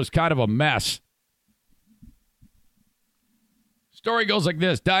kind of a mess. Story goes like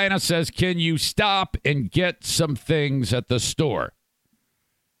this. Diana says, can you stop and get some things at the store?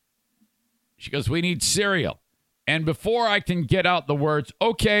 She goes, we need cereal. And before I can get out the words,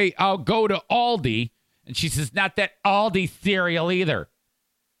 okay, I'll go to Aldi. And she says, not that Aldi cereal either.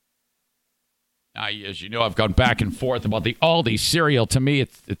 Now, as you know, I've gone back and forth about the Aldi cereal. To me,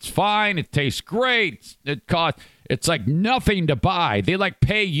 it's fine. It tastes great. It's like nothing to buy. They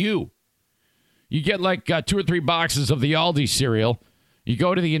pay you. You get 2 or 3 boxes of the Aldi cereal. You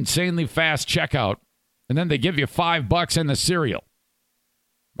go to the insanely fast checkout, and then they give you $5 in the cereal.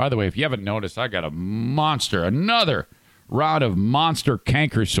 By the way, if you haven't noticed, I got another round of monster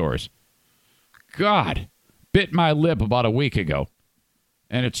canker sores. God, bit my lip about a week ago,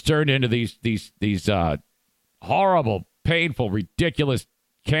 and it's turned into these horrible, painful, ridiculous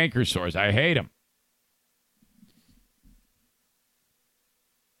canker sores. I hate them.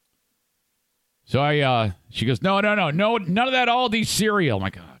 So she goes, no, none of that Aldi cereal. I'm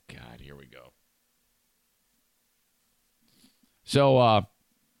like, oh, God, here we go. So I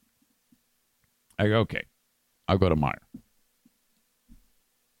go, okay, I'll go to Meijer.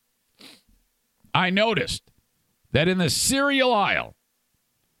 I noticed that in the cereal aisle,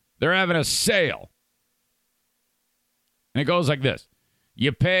 they're having a sale. And it goes like this.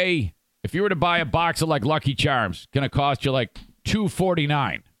 You pay, if you were to buy a box of Lucky Charms, going to cost you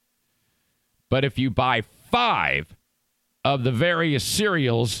 $2.49. But if you buy 5 of the various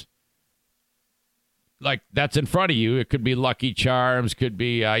cereals, that's in front of you, it could be Lucky Charms, could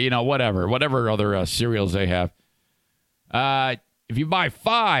be, whatever other cereals they have. If you buy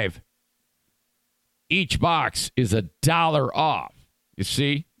 5, each box is $1 off. You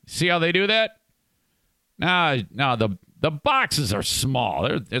see? See how they do that? No, the boxes are small.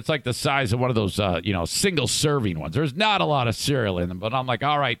 It's like the size of one of those, single serving ones. There's not a lot of cereal in them, but I'm like,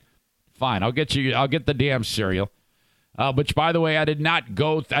 all right. Fine, I'll get the damn cereal. Which, by the way,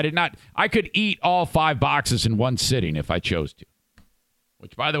 I could eat all 5 boxes in one sitting if I chose to.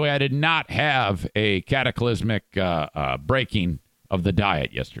 Which, by the way, I did not have a cataclysmic breaking of the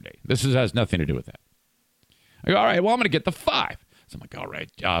diet yesterday. This has nothing to do with that. I go, all right, well, I'm going to get the 5. So I'm like, all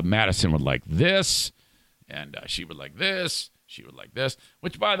right, Madison would like this, and she would like this, she would like this.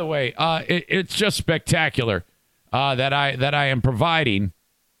 Which, by the way, it's just spectacular that I am providing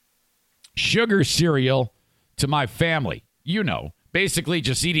sugar cereal to my family. Basically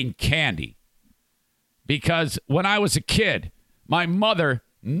just eating candy. Because when I was a kid, my mother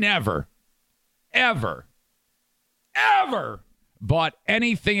never, ever, ever bought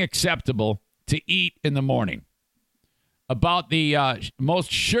anything acceptable to eat in the morning. About the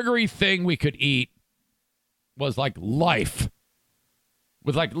most sugary thing we could eat was like life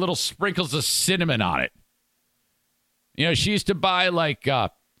with like little sprinkles of cinnamon on it. You know, she used to buy like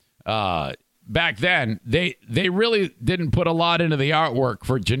back then, they really didn't put a lot into the artwork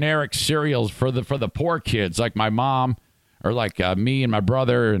for generic cereals for the poor kids like my mom or like me and my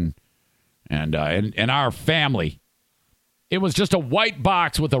brother and our family. It was just a white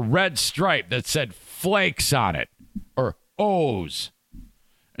box with a red stripe that said Flakes on it or O's.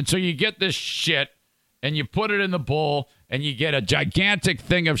 And so you get this shit and you put it in the bowl and you get a gigantic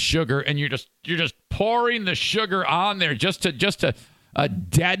thing of sugar and you're just pouring the sugar on there just to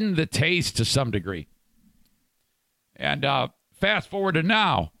deaden the taste to some degree. And fast forward to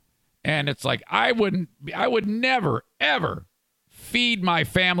now, and it's like I would never ever feed my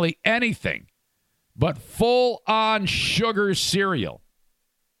family anything but full-on sugar cereal.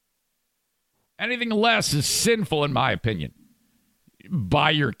 Anything less is sinful, in my opinion.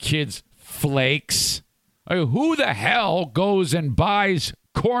 Buy your kids Flakes. I mean, who the hell goes and buys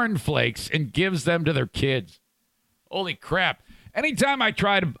cornflakes and gives them to their kids? Holy crap. Anytime I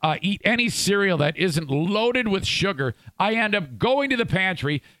try to eat any cereal that isn't loaded with sugar, I end up going to the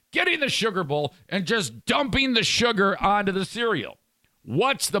pantry, getting the sugar bowl, and just dumping the sugar onto the cereal.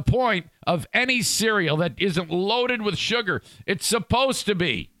 What's the point of any cereal that isn't loaded with sugar? It's supposed to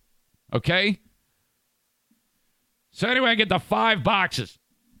be. Okay? So anyway, I get the 5 boxes.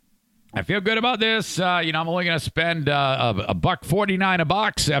 I feel good about this. I'm only going to spend $1.49 a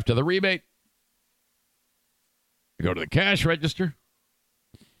box after the rebate. I go to the cash register,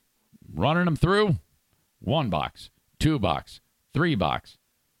 running them through. 1 box, 2 box, 3 box,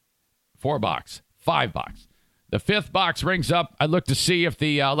 4 box, 5 box. The 5th box rings up. I look to see if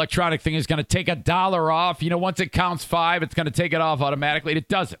the electronic thing is going to take $1 off. You know, once it counts 5, it's going to take it off automatically. It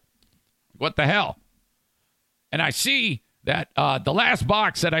doesn't. What the hell? And I see that the last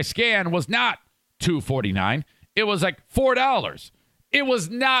box that I scanned was not $2.49. It was like $4. It was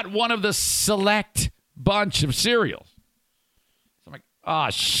not one of the select bunch of cereals. So I'm like, oh,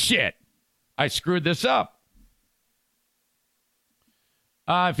 shit. I screwed this up.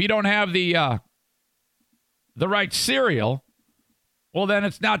 If you don't have the right cereal, well, then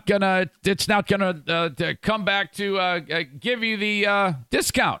it's not gonna come back to give you the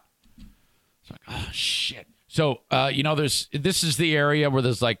discount. It's like, oh shit. So this is the area where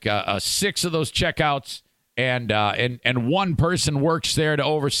there's like 6 of those checkouts, and one person works there to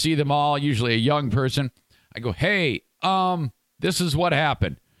oversee them all. Usually a young person. I go, hey, this is what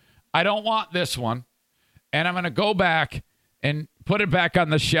happened. I don't want this one, and I'm gonna go back and put it back on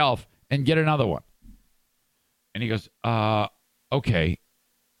the shelf and get another one. And he goes, okay.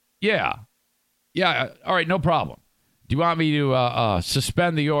 Yeah, all right, no problem. Do you want me to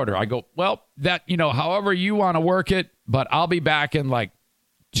suspend the order? I go, well, that, however you want to work it, but I'll be back in like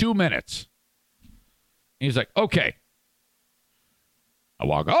 2 minutes. And he's like, okay. I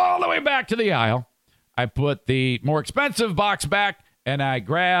walk all the way back to the aisle. I put the more expensive box back, and I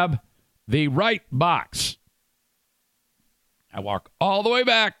grab the right box. I walk all the way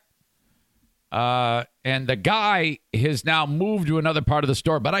back. And the guy has now moved to another part of the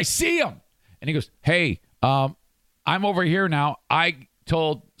store, but I see him. And he goes, hey, I'm over here now. I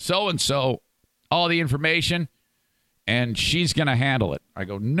told so-and-so all the information, and she's going to handle it. I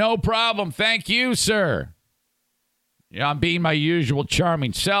go, no problem. Thank you, sir. I'm being my usual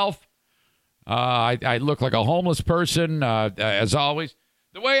charming self. I look like a homeless person, as always.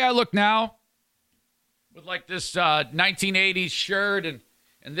 The way I look now, with like this 1980s shirt and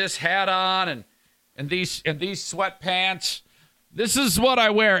this hat on and these sweatpants. This is what I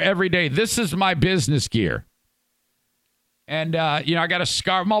wear every day. This is my business gear. And, I got a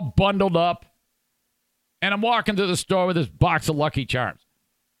scarf. I'm all bundled up. And I'm walking through the store with this box of Lucky Charms.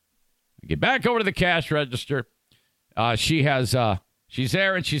 I get back over to the cash register. She's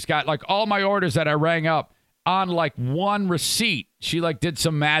there, and she's got, like, all my orders that I rang up on, like, one receipt. She, like, did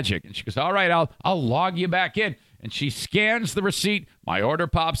some magic. And she goes, all right, I'll log you back in. And she scans the receipt. My order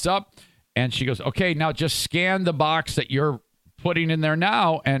pops up. And she goes, okay, now just scan the box that you're putting in there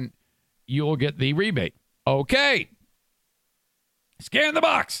now, and you will get the rebate. Okay. Scan the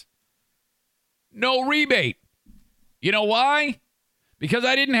box. No rebate. You know why? Because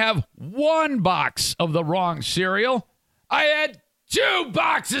I didn't have 1 box of the wrong cereal. I had 2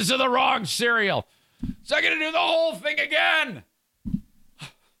 boxes of the wrong cereal. So I got to do the whole thing again.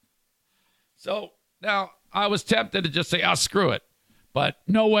 So now I was tempted to just say, screw it. But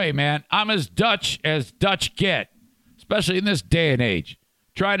no way, man. I'm as Dutch get, especially in this day and age.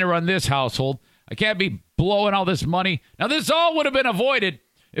 Trying to run this household. I can't be blowing all this money. Now, this all would have been avoided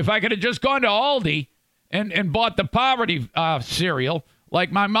if I could have just gone to Aldi and bought the poverty cereal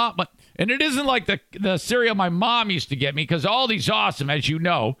like my mom. And it isn't like the cereal my mom used to get me, because Aldi's awesome, as you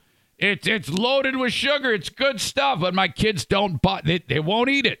know. It's loaded with sugar. It's good stuff, but my kids don't buy it. They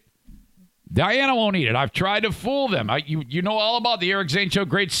won't eat it. Diana won't eat it. I've tried to fool them. You know all about the Eric Zane Show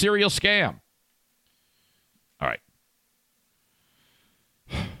great cereal scam. All right.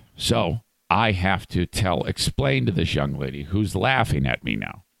 So I have to explain to this young lady who's laughing at me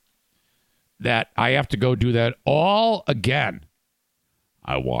now that I have to go do that all again.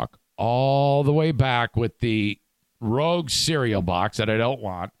 I walk all the way back with the Rogue cereal box that I don't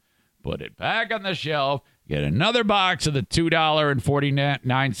want, put it back on the shelf, get another box of the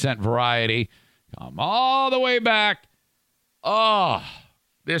 $2.49 variety, come all the way back. Oh,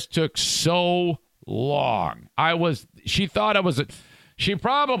 this took so long. She thought I was,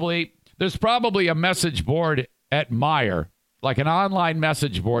 there's probably a message board at Meijer, like an online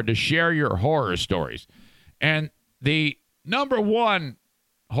message board to share your horror stories. And the number one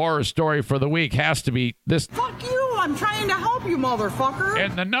horror story for the week has to be this. Fuck you, I'm trying to help you, motherfucker.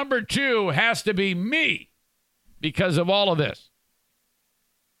 And the number two has to be me because of all of this.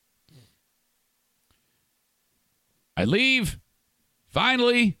 I leave.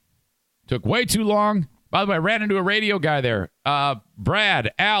 Finally, took way too long. By the way, I ran into a radio guy there,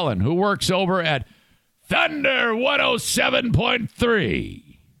 Brad Allen, who works over at Thunder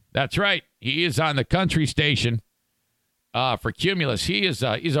 107.3. That's right. He is on the country station for Cumulus. He's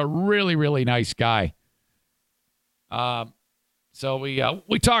a really, really nice guy. So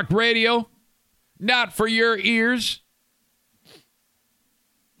we talked radio, not for your ears.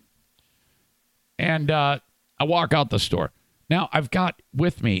 And I walk out the store. Now, I've got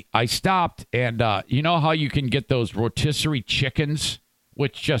with me, I stopped, and you know how you can get those rotisserie chickens?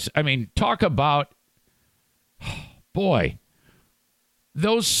 Which just, talk about, boy,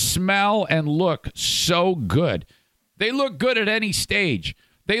 those smell and look so good. They look good at any stage.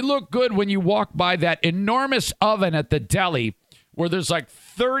 They look good when you walk by that enormous oven at the deli where there's like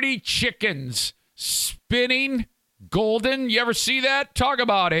 30 chickens spinning golden. You ever see that? Talk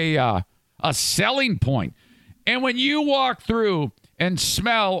about a selling point. And when you walk through and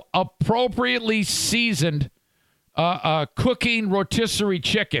smell appropriately seasoned cooking rotisserie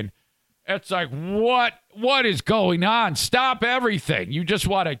chicken, it's like, what is going on? Stop everything. You just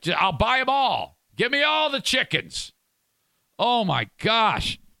want to, I'll buy them all. Give me all the chickens. Oh, my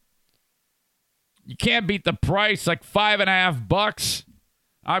gosh. You can't beat the price, like $5.50.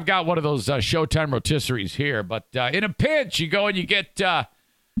 I've got one of those Showtime rotisseries here, but in a pinch, you go and you get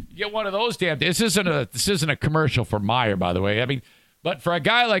one of those damn. This isn't a commercial for Meijer, by the way. But for a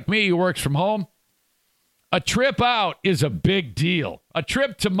guy like me who works from home, a trip out is a big deal. A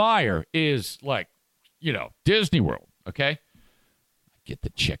trip to Meijer is like, Disney World. Okay, get the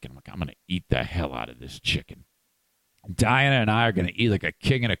chicken. Look, I'm gonna eat the hell out of this chicken. Diana and I are gonna eat like a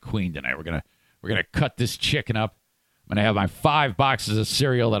king and a queen tonight. We're gonna cut this chicken up. I'm gonna have my 5 boxes of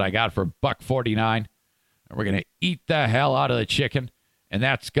cereal that I got for $1.49, and we're gonna eat the hell out of the chicken. And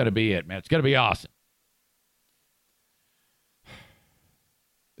that's going to be it, man. It's going to be awesome.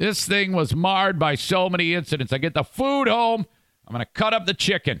 This thing was marred by so many incidents. I get the food home. I'm going to cut up the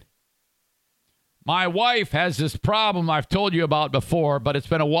chicken. My wife has this problem I've told you about before, but it's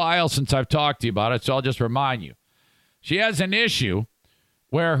been a while since I've talked to you about it, so I'll just remind you. She has an issue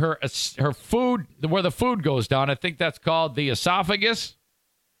where her food, where the food goes down, I think that's called the esophagus,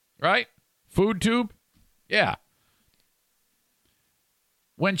 right? Food tube? Yeah.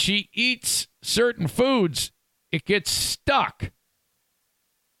 When she eats certain foods, it gets stuck.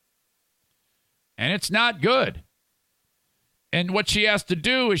 And it's not good. And what she has to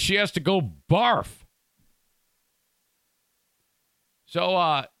do is she has to go barf. So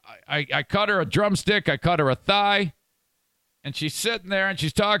I cut her a drumstick, I cut her a thigh, and she's sitting there and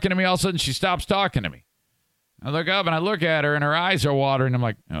she's talking to me. All of a sudden, she stops talking to me. I look up and I look at her and her eyes are watering. I'm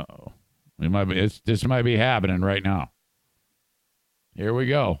like, uh-oh, this might be happening right now. Here we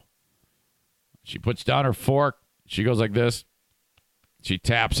go. She puts down her fork. She goes like this. She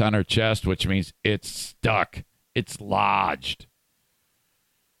taps on her chest, which means it's stuck. It's lodged.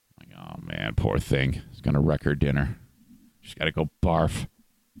 Like, oh, man, poor thing. It's going to wreck her dinner. She's got to go barf.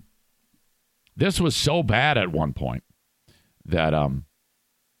 This was so bad at one point that a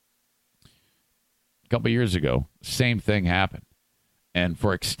couple years ago, same thing happened. And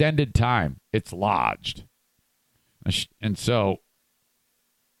for extended time, it's lodged. And so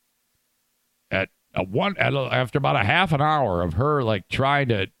after about a half an hour of her like trying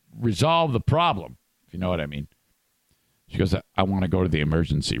to resolve the problem, if you know what I mean, she goes, I want to go to the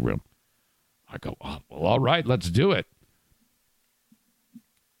emergency room. I go, oh, well, all right, let's do it.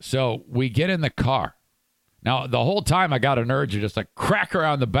 So we get in the car. Now, the whole time I got an urge to just like crack her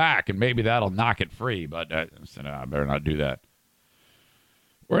on the back and maybe that'll knock it free. But I said, no, I better not do that.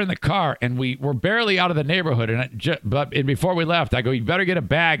 We're in the car and we're barely out of the neighborhood. And before we left, I go, you better get a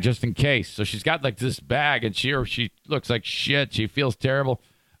bag just in case. So she's got like this bag and she looks like shit. She feels terrible.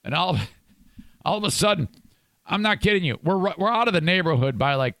 And all of a sudden, I'm not kidding you. We're out of the neighborhood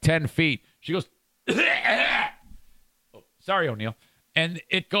by like 10 feet. She goes, oh, sorry, O'Neill. And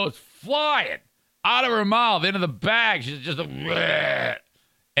it goes flying out of her mouth into the bag. She's just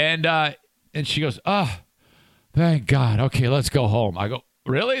and she goes, oh, thank God. Okay, let's go home. I go,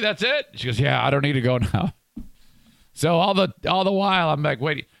 really? That's it? She goes, yeah, I don't need to go now. So all the while I'm like,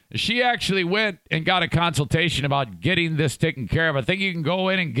 wait. She actually went and got a consultation about getting this taken care of. I think you can go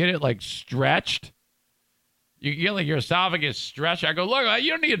in and get it like stretched. You can get like your esophagus stretched. I go, look, you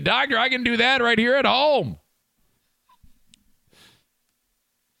don't need a doctor. I can do that right here at home.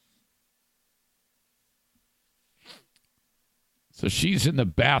 So she's in the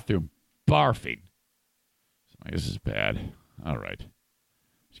bathroom barfing. So this is bad. All right.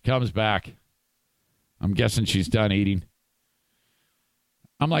 She comes back. I'm guessing she's done eating.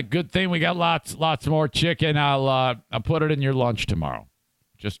 I'm like, good thing we got lots more chicken. I'll put it in your lunch tomorrow.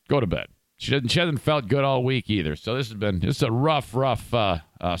 Just go to bed. She hasn't felt good all week either. So this is a rough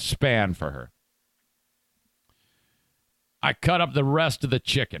span for her. I cut up the rest of the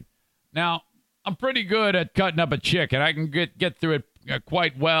chicken. Now, I'm pretty good at cutting up a chicken. I can get through it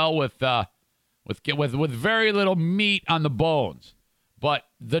quite well with very little meat on the bones. But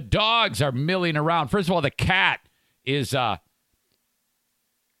the dogs are milling around. First of all, the cat is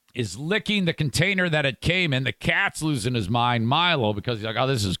licking the container that it came in. The cat's losing his mind, Milo, because he's like, oh,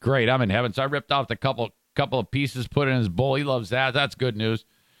 this is great. I'm in heaven. So I ripped off the couple of pieces, put it in his bowl. He loves that. That's good news.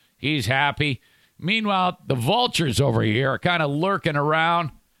 He's happy. Meanwhile, the vultures over here are kind of lurking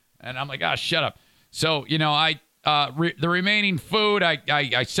around. And I'm like, shut up. So, the remaining food,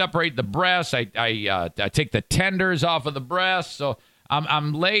 I separate the breasts. I take the tenders off of the breasts. So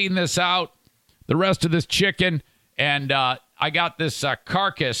I'm laying this out, the rest of this chicken, and I got this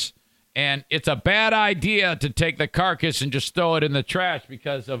carcass, and it's a bad idea to take the carcass and just throw it in the trash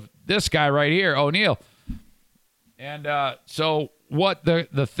because of this guy right here, O'Neill. And so what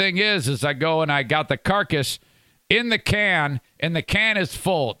the thing is I go and I got the carcass in the can, and the can is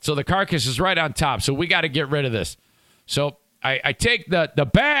full. So the carcass is right on top. So we got to get rid of this. So I take the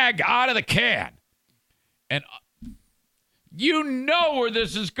bag out of the can, and you know where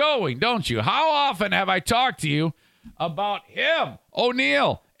this is going, don't you? How often have I talked to you about him,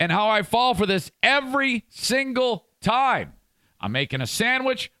 O'Neill, and how I fall for this every single time? I'm making a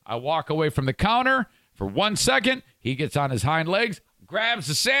sandwich. I walk away from the counter for 1 second. He gets on his hind legs, grabs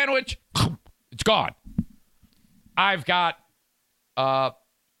the sandwich. It's gone. I've got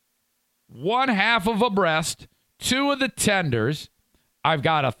 1/2 of a breast, 2 of the tenders. I've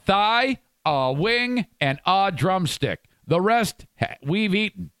got a thigh, a wing, and a drumstick. The rest we've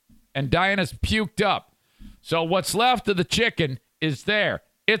eaten, and Diana's puked up. So what's left of the chicken is there.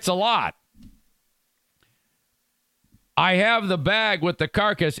 It's a lot. I have the bag with the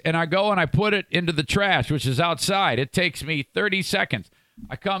carcass, and I go and I put it into the trash, which is outside. It takes me 30 seconds.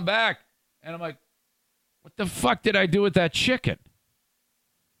 I come back, and I'm like, what the fuck did I do with that chicken?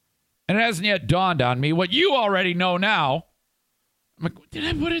 And it hasn't yet dawned on me what you already know now. I'm like, did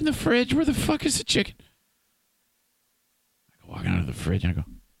I put it in the fridge? Where the fuck is the chicken? I go walking out of the fridge, and I go,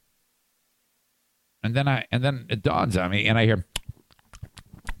 and then it dawns on me, and I hear,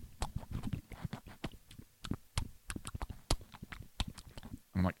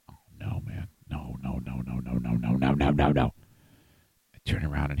 I'm like, oh no, man, no. I turn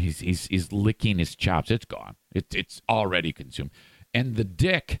around, and he's licking his chops. It's gone. It's already consumed, and the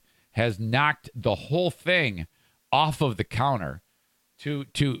dick has knocked the whole thing off of the counter to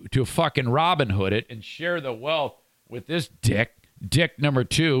fucking Robin Hood it and share the wealth with this dick number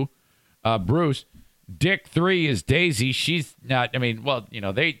 2, Bruce. Dick 3 is Daisy. She's not, O'Neill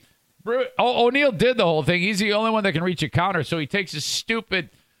did the whole thing. He's the only one that can reach a counter, so he takes his stupid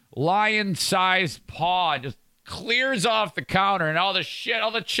lion-sized paw and just clears off the counter, and all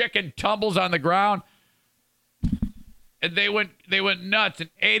the chicken tumbles on the ground. And they went nuts and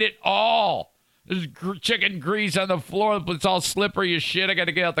ate it all. There's chicken grease on the floor, but it's all slippery as shit. I got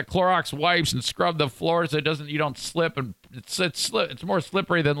to get out the Clorox wipes and scrub the floor so you don't slip. And it's more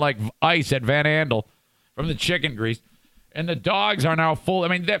slippery than like ice at Van Andel from the chicken grease. And the dogs are now full.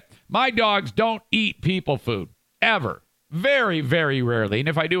 My dogs don't eat people food ever. Very, very rarely. And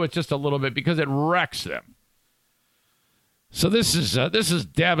if I do, it's just a little bit because it wrecks them. So this is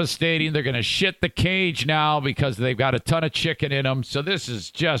devastating. They're going to shit the cage now because they've got a ton of chicken in them. So this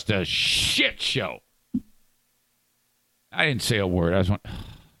is just a shit show. I didn't say a word. I was like, oh,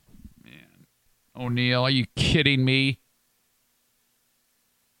 man. O'Neill, are you kidding me?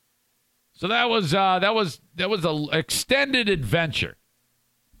 So that was an extended adventure.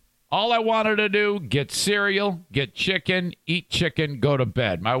 All I wanted to do, get cereal, get chicken, eat chicken, go to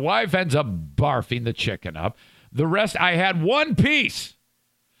bed. My wife ends up barfing the chicken up. The rest, I had one piece.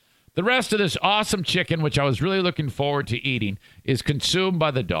 The rest of this awesome chicken, which I was really looking forward to eating, is consumed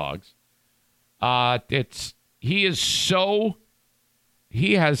by the dogs. He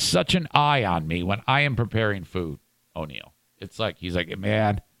has such an eye on me when I am preparing food, O'Neill. It's like, he's like,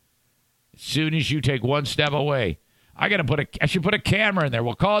 man, as soon as you take one step away, I should put a camera in there.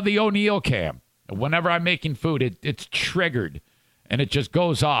 We'll call it the O'Neill cam. Whenever I'm making food, it's triggered, and it just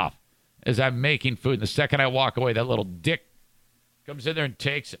goes off as I'm making food. And the second I walk away, that little dick comes in there and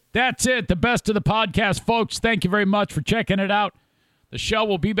takes it. That's it. The best of the podcast, folks. Thank you very much for checking it out. The show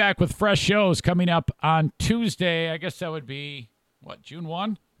will be back with fresh shows coming up on Tuesday. I guess that would be, June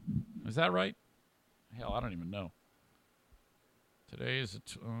 1? Is that right? Hell, I don't even know. Today is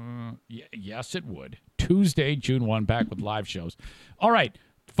yes, it would. Tuesday, June 1, back with live shows. All right,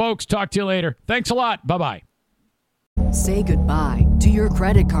 folks, talk to you later. Thanks a lot. Bye-bye. Say goodbye to your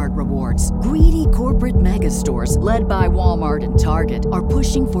credit card rewards. Greedy corporate mega stores, led by Walmart and Target, are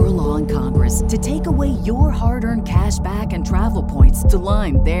pushing for a law in Congress to take away your hard-earned cash back and travel points to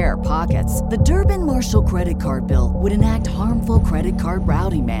line their pockets. The Durbin-Marshall credit card bill would enact harmful credit card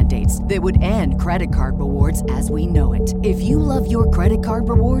routing mandates that would end credit card rewards as we know it. If you love your credit card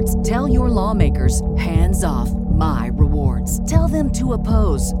rewards, tell your lawmakers, hands off my rewards. Tell them to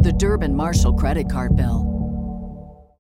oppose the Durbin-Marshall credit card bill.